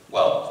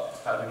 Well,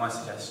 that would be my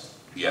suggestion.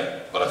 Yeah,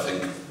 but I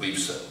think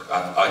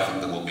I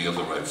think there will be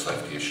other road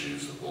safety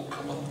issues that will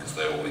come up, because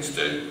they always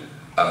do,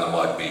 and there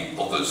might be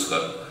others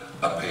that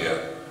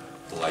appear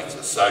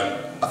later.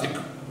 So I think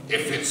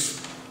if it's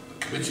the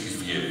committee's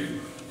view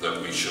that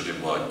we should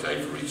invite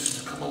Dave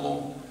Rees to come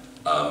along,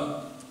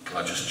 can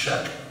I just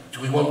check?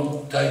 Do we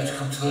want Dave to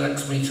come to the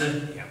next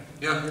meeting? Yeah.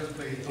 Yeah?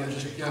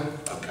 Yeah.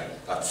 Okay,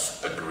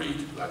 that's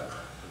agreed then.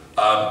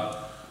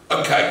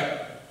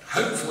 Okay,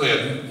 hopefully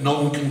a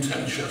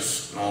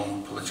non-contentious,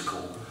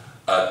 non-political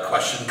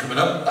question coming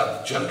up.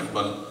 The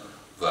gentleman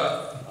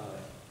there.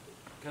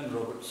 Ken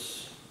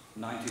Roberts,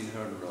 19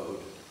 Heron Road.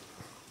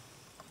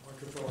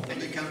 Microphone.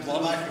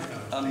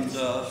 And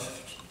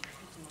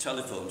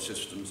telephone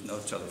systems, no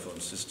telephone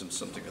systems,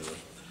 something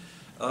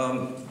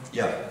other.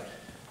 Yeah.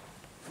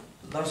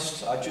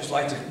 I'd just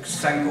like to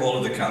thank all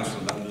of the council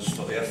members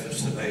for the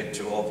efforts they made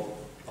to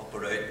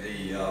operate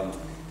the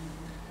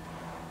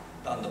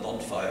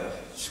Bonfire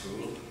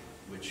School,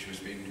 which has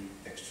been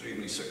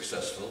extremely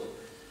successful.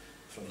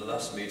 From the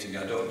last meeting,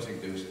 I don't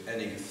think there was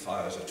any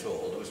fires at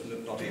all. There was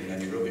not even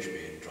any rubbish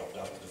being dropped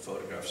after the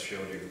photographs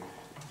showed you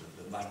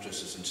the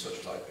mattresses and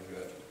such like.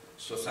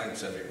 So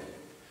thanks everyone.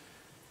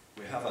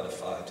 We have had a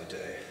fire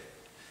today,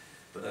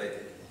 but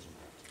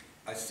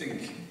I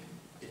think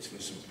it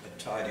was a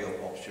tidy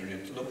up option.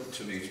 It looked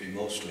to me to be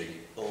mostly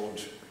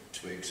old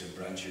twigs and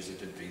branches that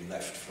had been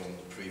left from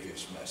the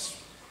previous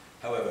mess.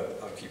 However,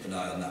 I'll keep an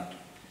eye on that.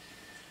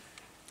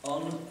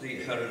 On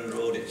the Heron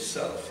Road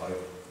itself, I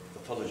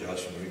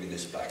apologise for bringing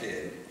this back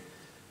in,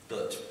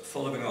 but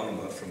following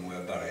on from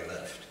where Barry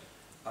left,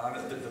 I'm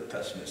a bit of a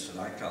pessimist and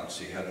I can't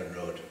see Heron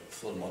Road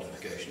full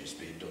modifications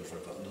being done for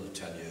about another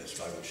 10 years,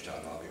 by which time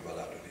I'll be well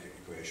out of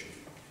the equation.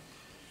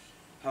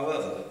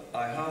 However,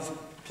 I have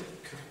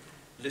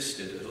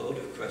listed a load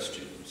of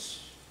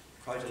questions,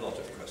 quite a lot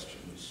of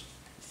questions,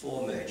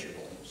 4 major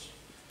ones,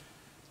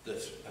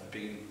 that have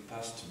been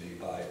passed to me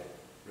by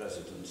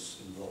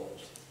residents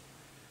involved.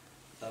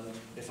 And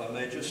if I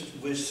may just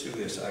whiz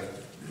through this,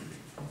 I've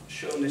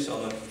shown this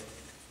on a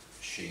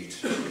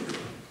sheet,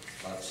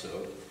 like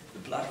so. The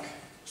black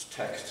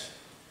text,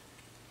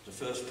 the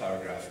first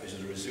paragraph, is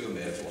a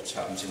resume of what's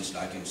happened since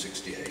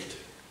 1968.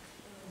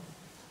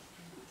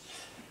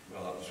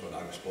 Well, that was when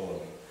I was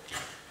born.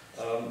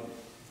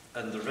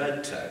 And the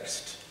red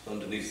text,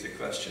 underneath the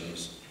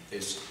questions,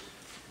 is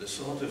the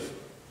sort of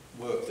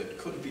work that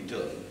could be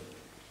done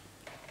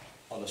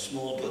on a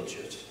small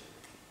budget,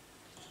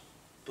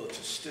 but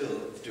to still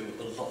do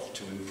a lot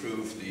to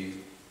improve the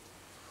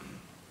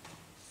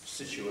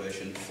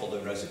situation for the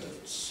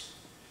residents.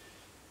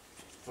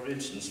 For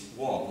instance,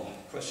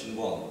 question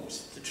one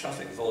was the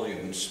traffic volume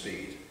and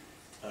speed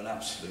are an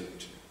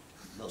absolute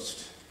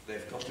must.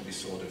 They've got to be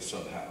sorted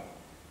somehow.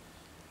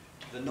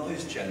 The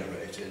noise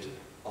generated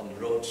on the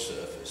road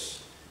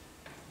surface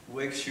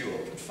wakes you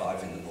up at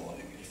 5 in the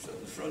morning. If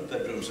the front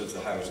bedrooms of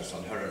the houses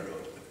on Heron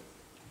Road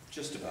are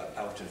just about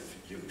out of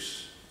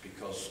use,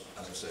 because,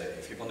 as I say,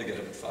 if you want to get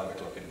up at 5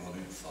 o'clock in the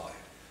morning, fine.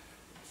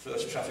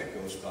 First traffic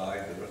goes by,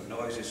 the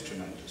noise is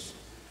tremendous.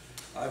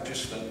 I've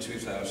just spent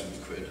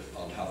 2,000 quid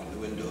on having the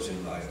windows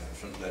in my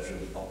front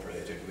bedroom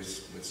operated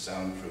with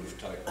soundproof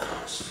type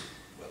glass.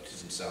 Well, it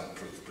isn't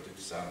soundproof, but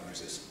it's sound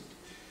resistant.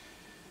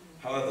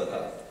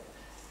 However,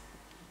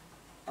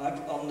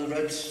 on the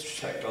red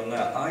check on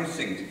that, I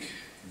think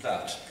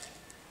that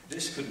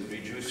this could be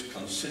reduced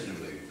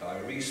considerably by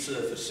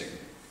resurfacing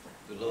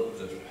the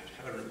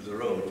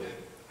road,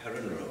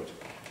 Heron Road,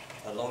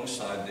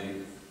 alongside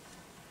the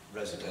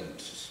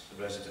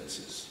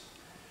residences.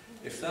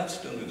 If that's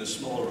done with a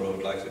small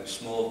road, like a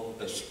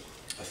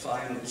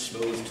fine,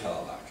 smooth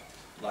tarmac,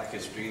 like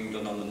it's being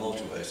done on the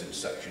motorways in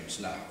sections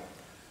now,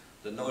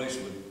 the noise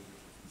would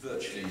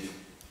virtually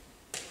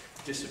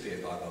disappear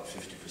by about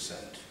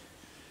 50%.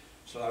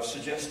 So I've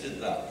suggested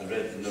that, the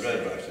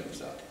red right into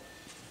that.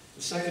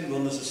 The second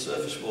one is a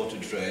surface water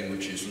drain,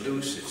 which is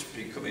loose, it's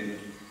becoming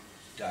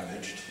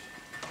damaged.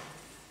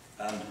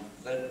 And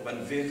then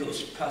when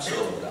vehicles pass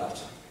over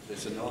that,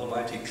 there's an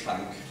almighty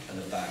clank and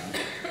a bang,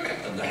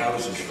 and the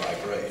houses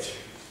vibrate.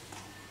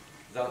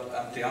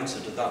 The answer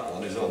to that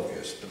one is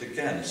obvious, but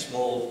again,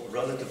 small,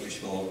 relatively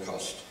small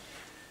cost,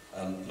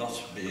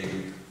 not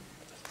being,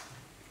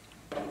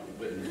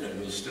 it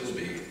will still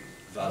be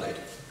valid,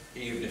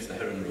 even if the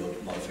Heron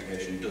Road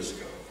modification does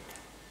go.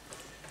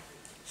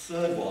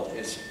 Third one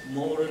is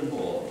more and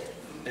more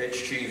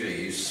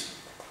HGVs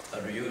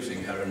are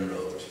using Heron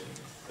Road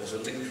as a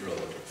link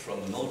road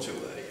from the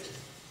motorway,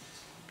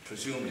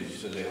 presumably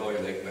to the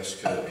Hoylake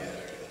West Kirby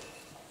area.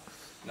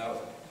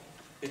 Now,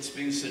 it's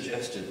been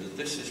suggested that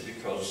this is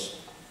because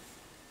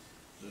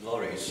the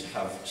lorries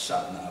have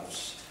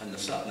sat-navs, and the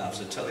sat-navs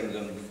are telling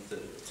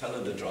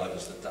the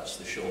drivers that that's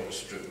the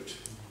shortest route.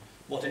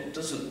 What it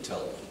doesn't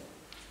tell them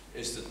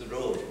is that the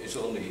road is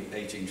only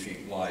 18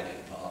 feet wide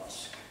in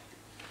parts,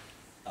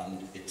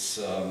 and it's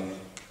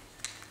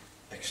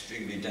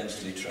extremely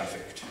densely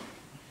trafficked.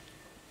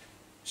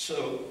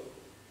 So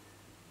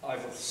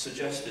I've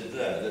suggested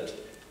there that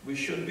we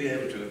should be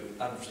able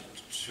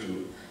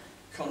to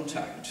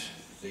contact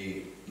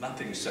the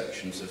mapping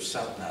sections of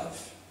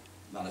sat-nav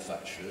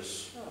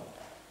manufacturers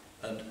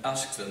and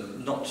ask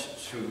them not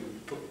to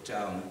put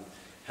down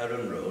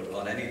Heron Road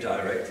on any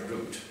direct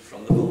route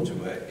from the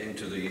motorway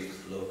into the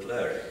local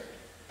area.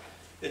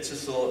 It's a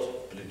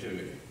thought, but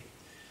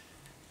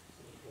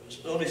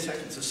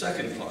the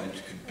second point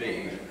could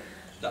be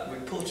that we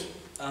put,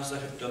 as they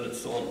have done at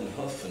Thornton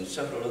Hough and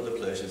several other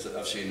places that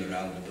I've seen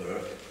around the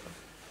borough,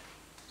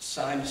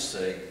 signs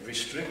say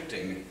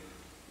restricting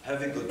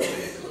heavy goods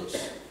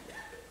vehicles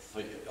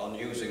on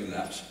using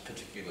that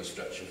particular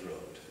stretch of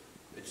road.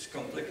 It's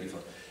completely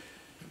fine.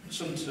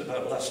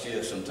 About last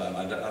year sometime,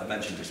 I've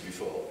mentioned this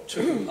before,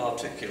 2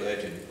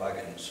 articulated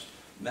wagons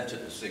met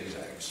at the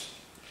zigzags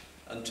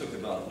and took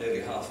about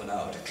nearly half an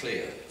hour to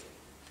clear,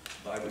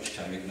 by which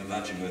time you can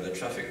imagine where the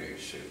traffic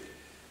reached to.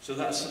 So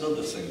that's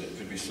another thing that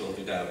could be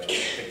sorted out,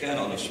 again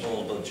on a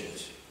small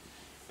budget,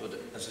 but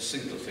as a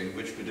single thing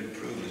which would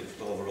improve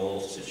the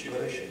overall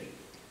situation.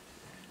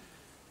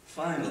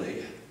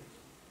 Finally,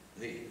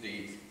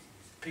 the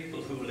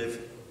people who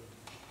live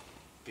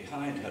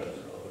behind Heron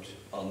Road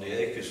on the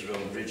Acres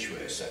Road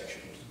Ridgeway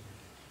sections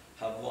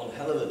have one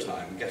hell of a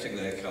time getting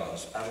their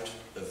cars out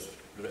of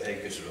the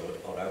Acres Road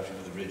or out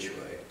of the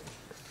Ridgeway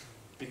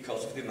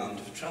because of the amount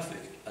of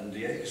traffic. And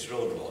the Acres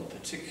Road one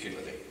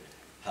particularly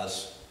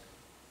has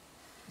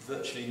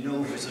virtually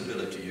no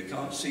visibility. You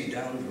can't see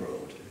down the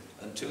road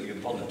until your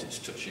bonnet is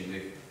touching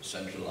the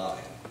central line.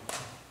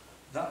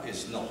 That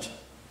is not,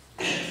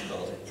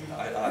 well,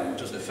 it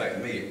doesn't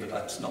affect me, but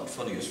that's not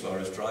funny as far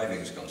as driving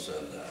is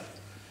concerned there.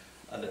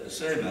 And at the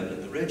same end,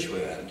 at the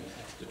Ridgeway end,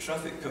 the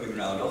traffic coming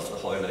round off the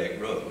Hoylake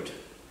Road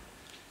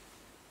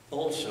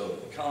also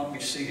can't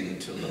be seen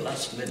until the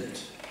last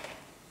minute.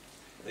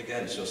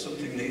 Again, so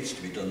something needs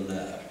to be done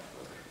there.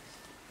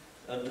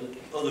 And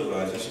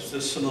otherwise,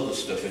 there's some other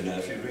stuff in there.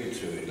 If you read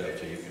through it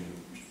later, you can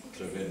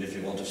plug in. If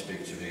you want to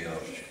speak to me or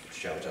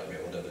shout at me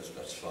or whatever,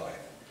 that's fine.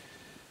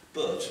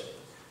 But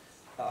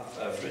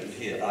I've written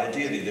here,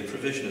 ideally the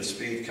provision of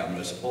speed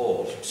cameras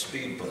or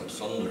speed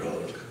bumps on the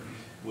road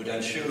would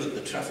ensure that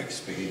the traffic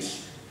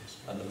speeds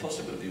and the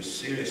possibility of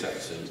serious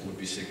accident would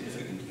be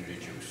significantly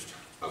reduced.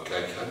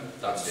 Okay, Ken,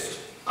 that's it.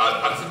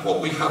 I think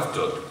what we have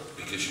done,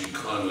 because you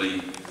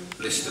kindly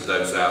listed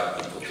those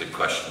out and put the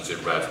questions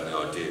in red and the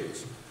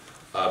ideas,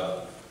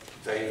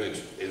 David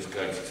is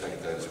going to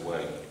take those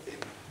away.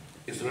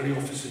 Is there any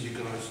officer you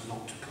guys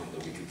not to come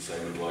that we could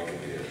say we'd like him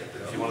here?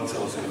 If you want to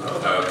tell us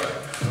about that.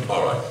 Okay.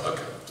 All right.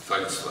 Okay.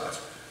 Thanks for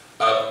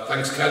that.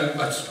 Thanks, Ken.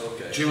 That's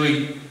okay.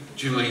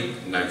 Duly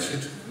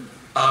noted.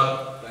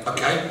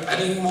 Okay.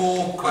 Any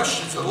more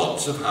questions? There are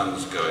lots of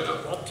hands going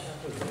up.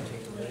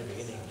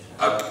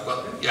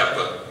 Well, yeah,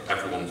 but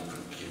everyone's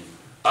thank you.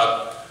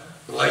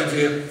 The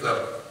lady at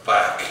the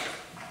back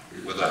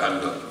with her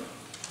hand up.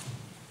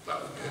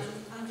 That would be good.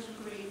 Angela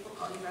Green,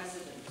 Upton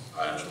resident.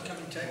 Angela. Can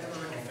we take the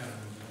microphone?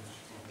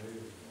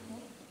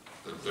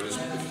 There is.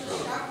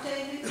 Shout,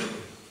 David.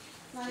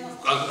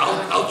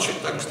 I'll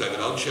thanks, David.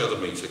 I'll chair the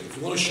meeting. If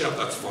you want to shout,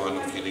 that's fine.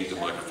 If you need the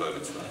microphone,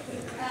 it's there.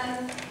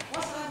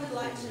 What I would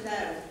like to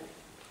know,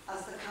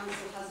 as the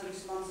council has a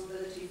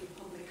responsibility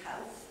for public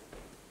health,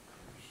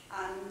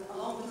 and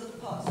along with other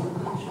parts of the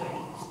country,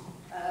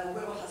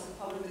 Wirral has a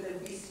problem with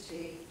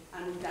obesity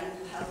and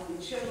dental health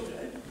in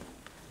children.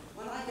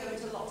 When I go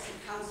into lots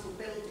of council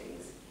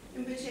buildings,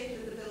 in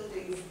particular the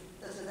buildings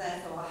that are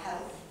there for our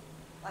health,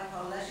 like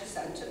our leisure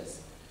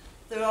centres,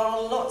 there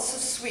are lots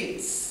of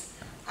sweets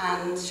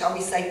and, shall we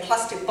say,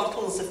 plastic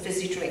bottles of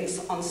fizzy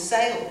drinks on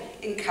sale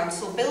in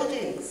council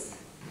buildings.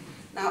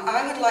 Now,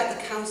 I would like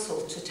the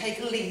council to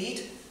take a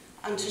lead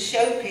and to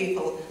show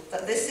people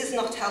that this is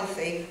not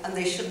healthy and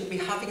they shouldn't be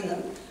having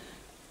them.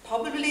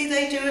 Probably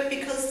they do it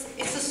because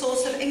it's a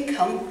source of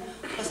income,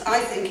 but I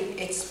think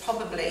it's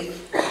probably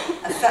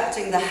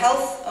affecting the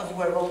health of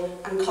Wirral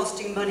and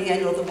costing money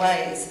in other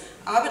ways.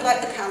 I would like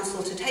the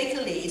council to take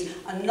a lead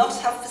and not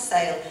have for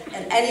sale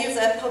in any of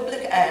their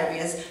public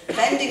areas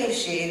vending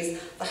machines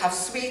that have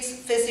sweets,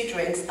 fizzy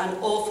drinks and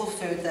awful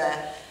food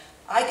there.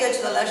 I go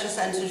to the leisure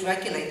centres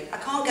regularly. I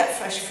can't get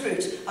fresh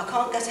fruit, I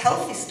can't get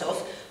healthy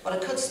stuff, but I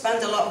could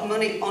spend a lot of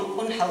money on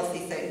unhealthy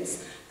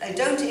things. They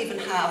don't even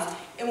have,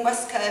 in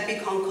West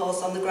Kirby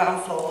Concourse on the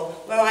ground floor,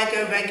 where I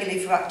go regularly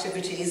for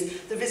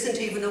activities, there isn't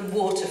even a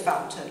water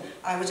fountain.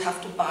 I would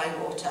have to buy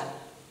water.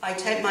 I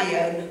take my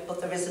own,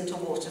 but there isn't a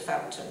water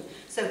fountain.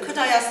 So could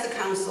I ask the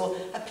council,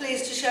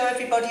 please, to show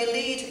everybody a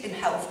lead in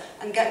health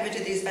and get rid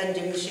of these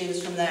vending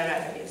machines from their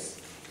areas?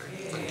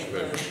 Thank you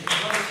very much.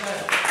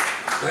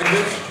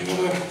 David, do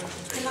you want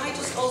to... Can I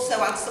just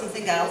also add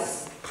something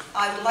else?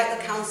 I would like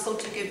the council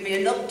to give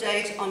me an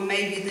update on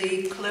maybe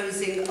the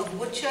closing of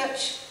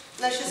Woodchurch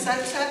Leisure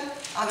Centre.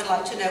 I would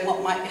like to know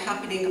what might be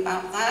happening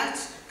about that,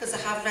 because I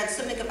have read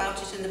something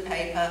about it in the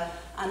paper,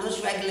 and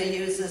us regular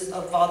users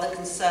are rather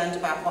concerned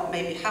about what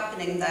may be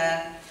happening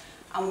there.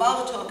 And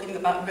while we're talking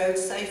about road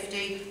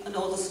safety and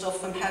all the stuff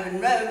from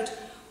Heron Road,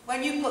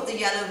 when you put the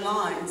yellow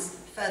lines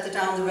further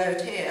down the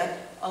road here,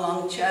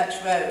 along Church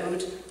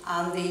Road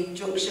and the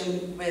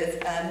junction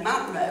with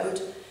Mount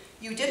Road,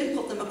 you didn't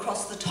put them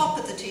across the top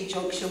of the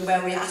T-junction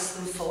where we asked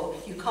them for.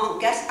 You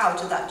can't get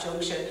out of that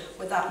junction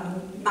without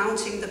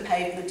mounting the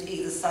pavement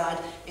either side.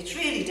 It's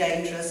really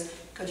dangerous.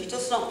 Could you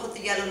just not put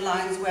the yellow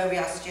lines where we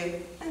asked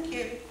you? Thank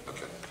you.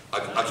 Okay.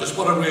 I just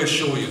want to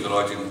reassure you that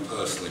I didn't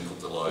personally put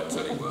the lines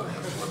anywhere.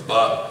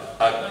 But,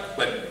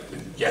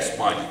 yes,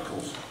 Mike, of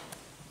course.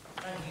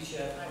 Thank you,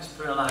 Chair. Thanks,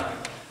 Brill.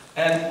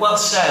 Well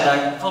said,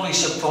 I fully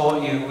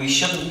support you. We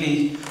shouldn't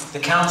be, the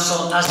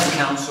council, as a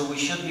council, we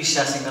should be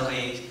setting a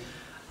lead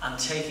and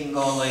taking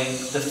all the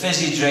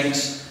fizzy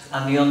drinks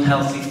and the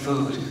unhealthy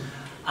food.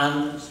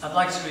 And I'd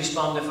like to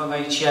respond, if I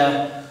may,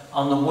 Chair,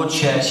 on the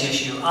Woodchurch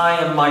issue.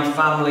 I and my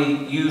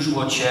family use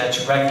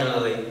Woodchurch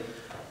regularly,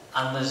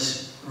 and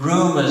there's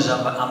rumours,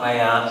 I may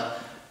add,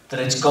 that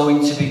it's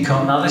going to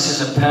become, now this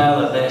is a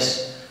pearl of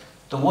this,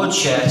 the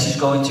Woodchurch is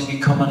going to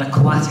become an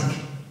aquatic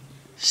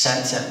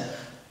centre.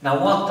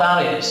 Now what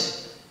that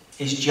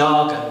is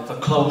jargon for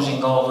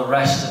closing all the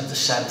rest of the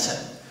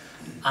centre.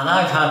 And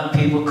I've had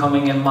people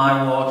coming in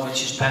my ward,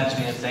 which is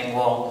Pensby and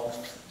Thingwall,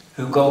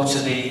 who go to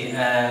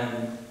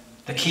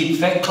the Keep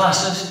Fit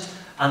classes,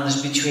 and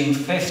there's between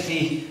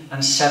 50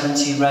 and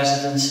 70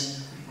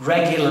 residents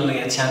regularly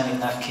attending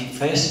that Keep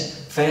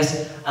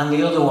Fit, and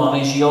the other one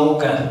is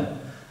yoga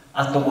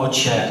at the Wood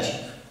Church.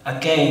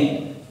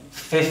 Again,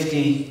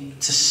 50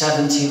 to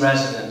 70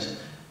 residents.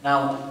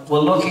 Now, we're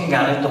looking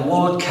at it, the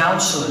ward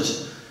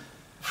councillors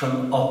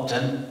from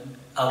Upton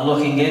are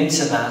looking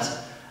into that,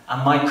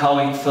 and my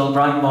colleague Phil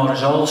Brightmore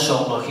is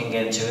also looking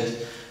into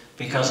it,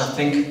 because I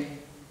think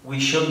we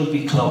shouldn't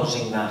be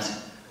closing that.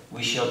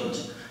 We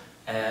shouldn't.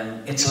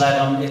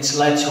 It's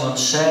led to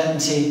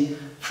uncertainty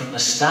from the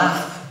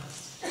staff,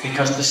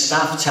 because the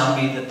staff tell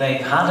me that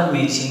they've had a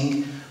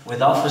meeting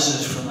with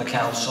officers from the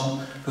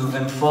council who've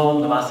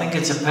informed them, I think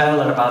it's a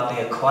Perler about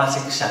the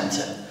aquatic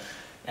centre.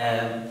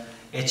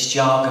 It's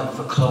jargon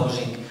for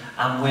closing,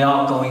 and we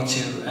are going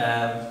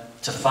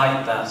to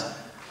fight that,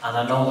 and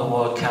I know the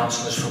ward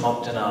councillors from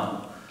Upton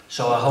are.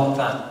 So I hope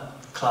that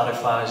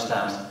clarifies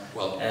that.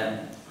 Well,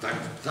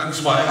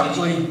 thanks, Mike.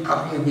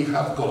 Happily we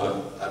have got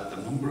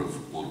a number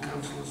of ward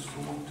councillors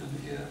from Upton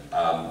here.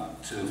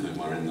 2 of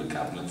whom are in the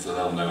cabinet, so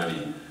they'll know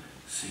any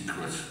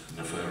secret,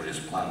 nefarious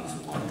plans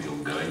that might be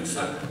ongoing.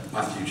 So,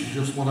 Matthew, do you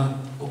just want to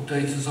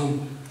update us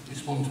on,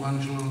 respond to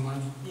Angela on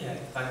that? Yeah,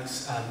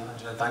 thanks,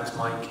 Angela. Thanks,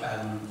 Mike.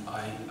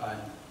 I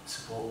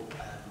support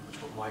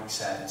what Mike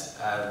said.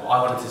 What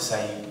I wanted to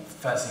say,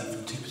 firstly,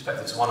 from 2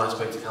 perspectives. One, I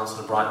spoke to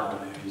Councillor Brightmore,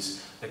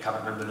 who's the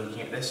cabinet member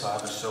looking at this, so I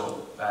have a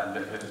short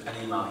bit of an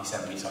email he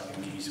sent me, so I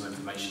can give you some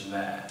information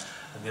there.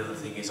 And the other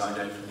thing is, I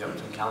know from the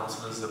Upton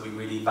councillors that we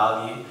really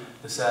value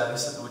the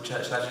service that the Wood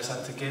Church Leisure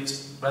Centre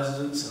gives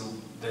residents, and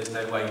there's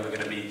no way we're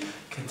going to be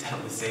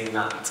content with seeing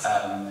that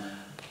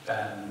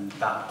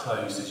that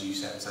closed, as you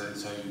said.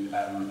 So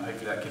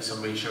hopefully that gives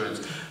some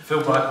reassurance.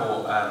 Phil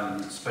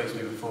Brightmore spoke to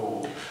me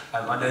before.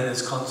 I know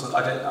there's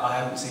I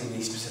haven't seen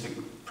these specific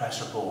press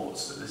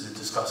reports that this is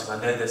discussing. I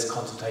know there's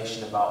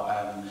consultation about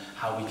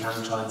how we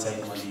can try and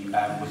save money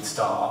with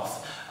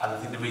staff, and I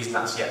think the reason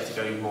that's yet to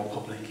go more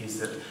public is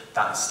that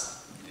that's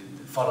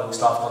following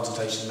staff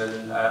consultation,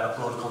 then a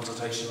broader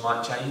consultation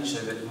might change, so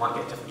that we might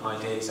get different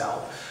ideas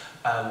out.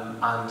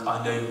 And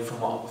I know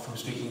from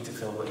speaking to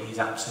Phil that he's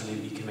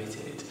absolutely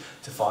committed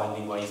to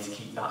finding ways to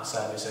keep that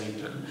service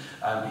open.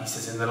 He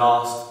says in the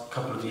last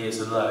couple of years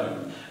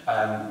alone,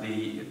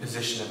 the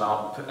position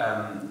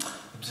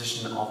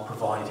of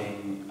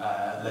providing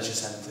leisure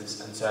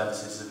centres and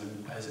services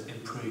has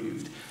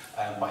improved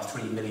by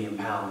 £3 million in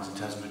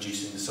terms of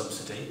reducing the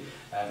subsidy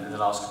in the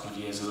last couple of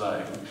years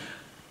alone.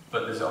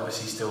 But there's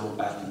obviously still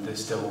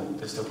there's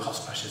still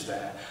cost pressures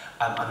there,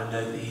 and I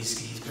know that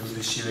he's been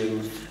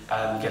pursuing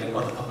getting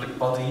other public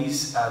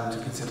bodies to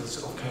consider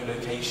sort of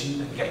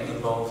co-location and getting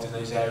involved in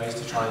those areas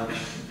to try and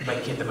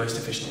make it the most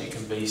efficient it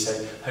can be. So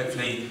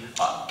hopefully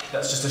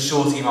that's just a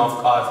short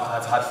email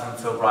I've had from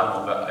Phil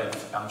Brightmore, but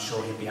I'm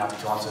sure he'd be happy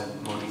to answer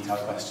more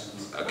detailed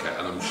questions. Okay,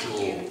 and I'm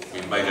sure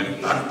we've made it.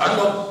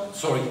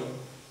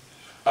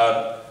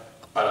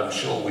 And I'm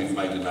sure we've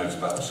made a note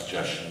about the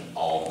suggestion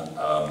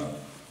on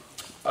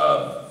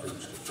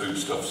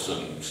foodstuffs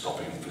and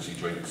stopping fizzy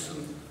drinks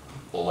and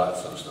all that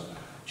sort of stuff.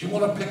 Do you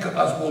want to pick up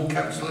as ward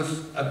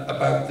councillors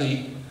about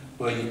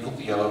where you put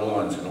the yellow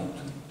lines in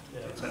Upton?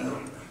 Yeah, exactly.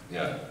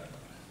 Yeah.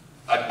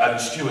 And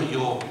Stuart,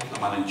 you're the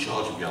man in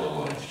charge of yellow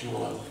lines. Do you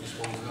want to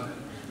respond to that?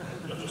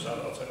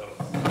 I'll take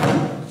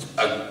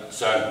that.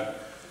 So,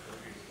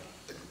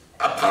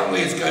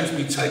 apparently it's going to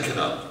be taken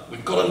up.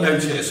 We've got a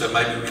note here, so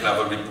maybe we can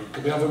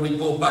have a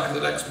report back at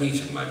the next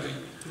meeting, maybe.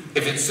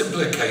 If it's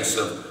simply a case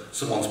of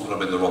someone's put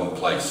them in the wrong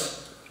place,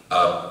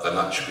 then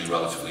that should be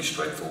relatively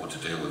straightforward to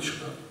deal with,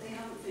 shouldn't it? They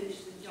haven't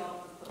finished the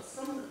job. They've put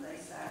some that they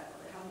said,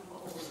 but they haven't put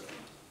all of them.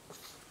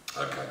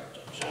 Okay.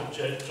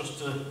 Just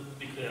to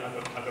be clear, I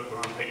don't go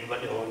around painting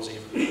let yellow lines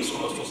either.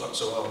 Someone else does that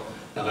so well.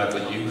 No,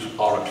 but you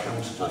are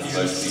accountable for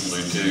those people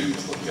who do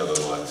put the other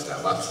lines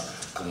down. That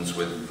comes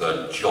with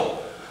the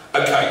job.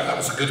 Okay, that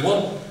was a good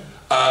one.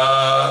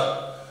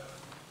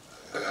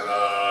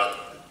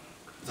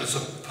 There's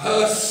a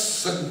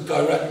person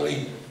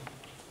directly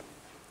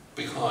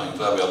behind.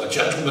 There we are. The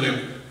gentleman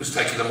who was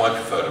taking the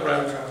microphone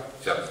around.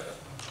 Yeah.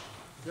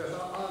 Yes,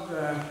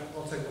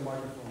 I'll take the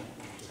microphone.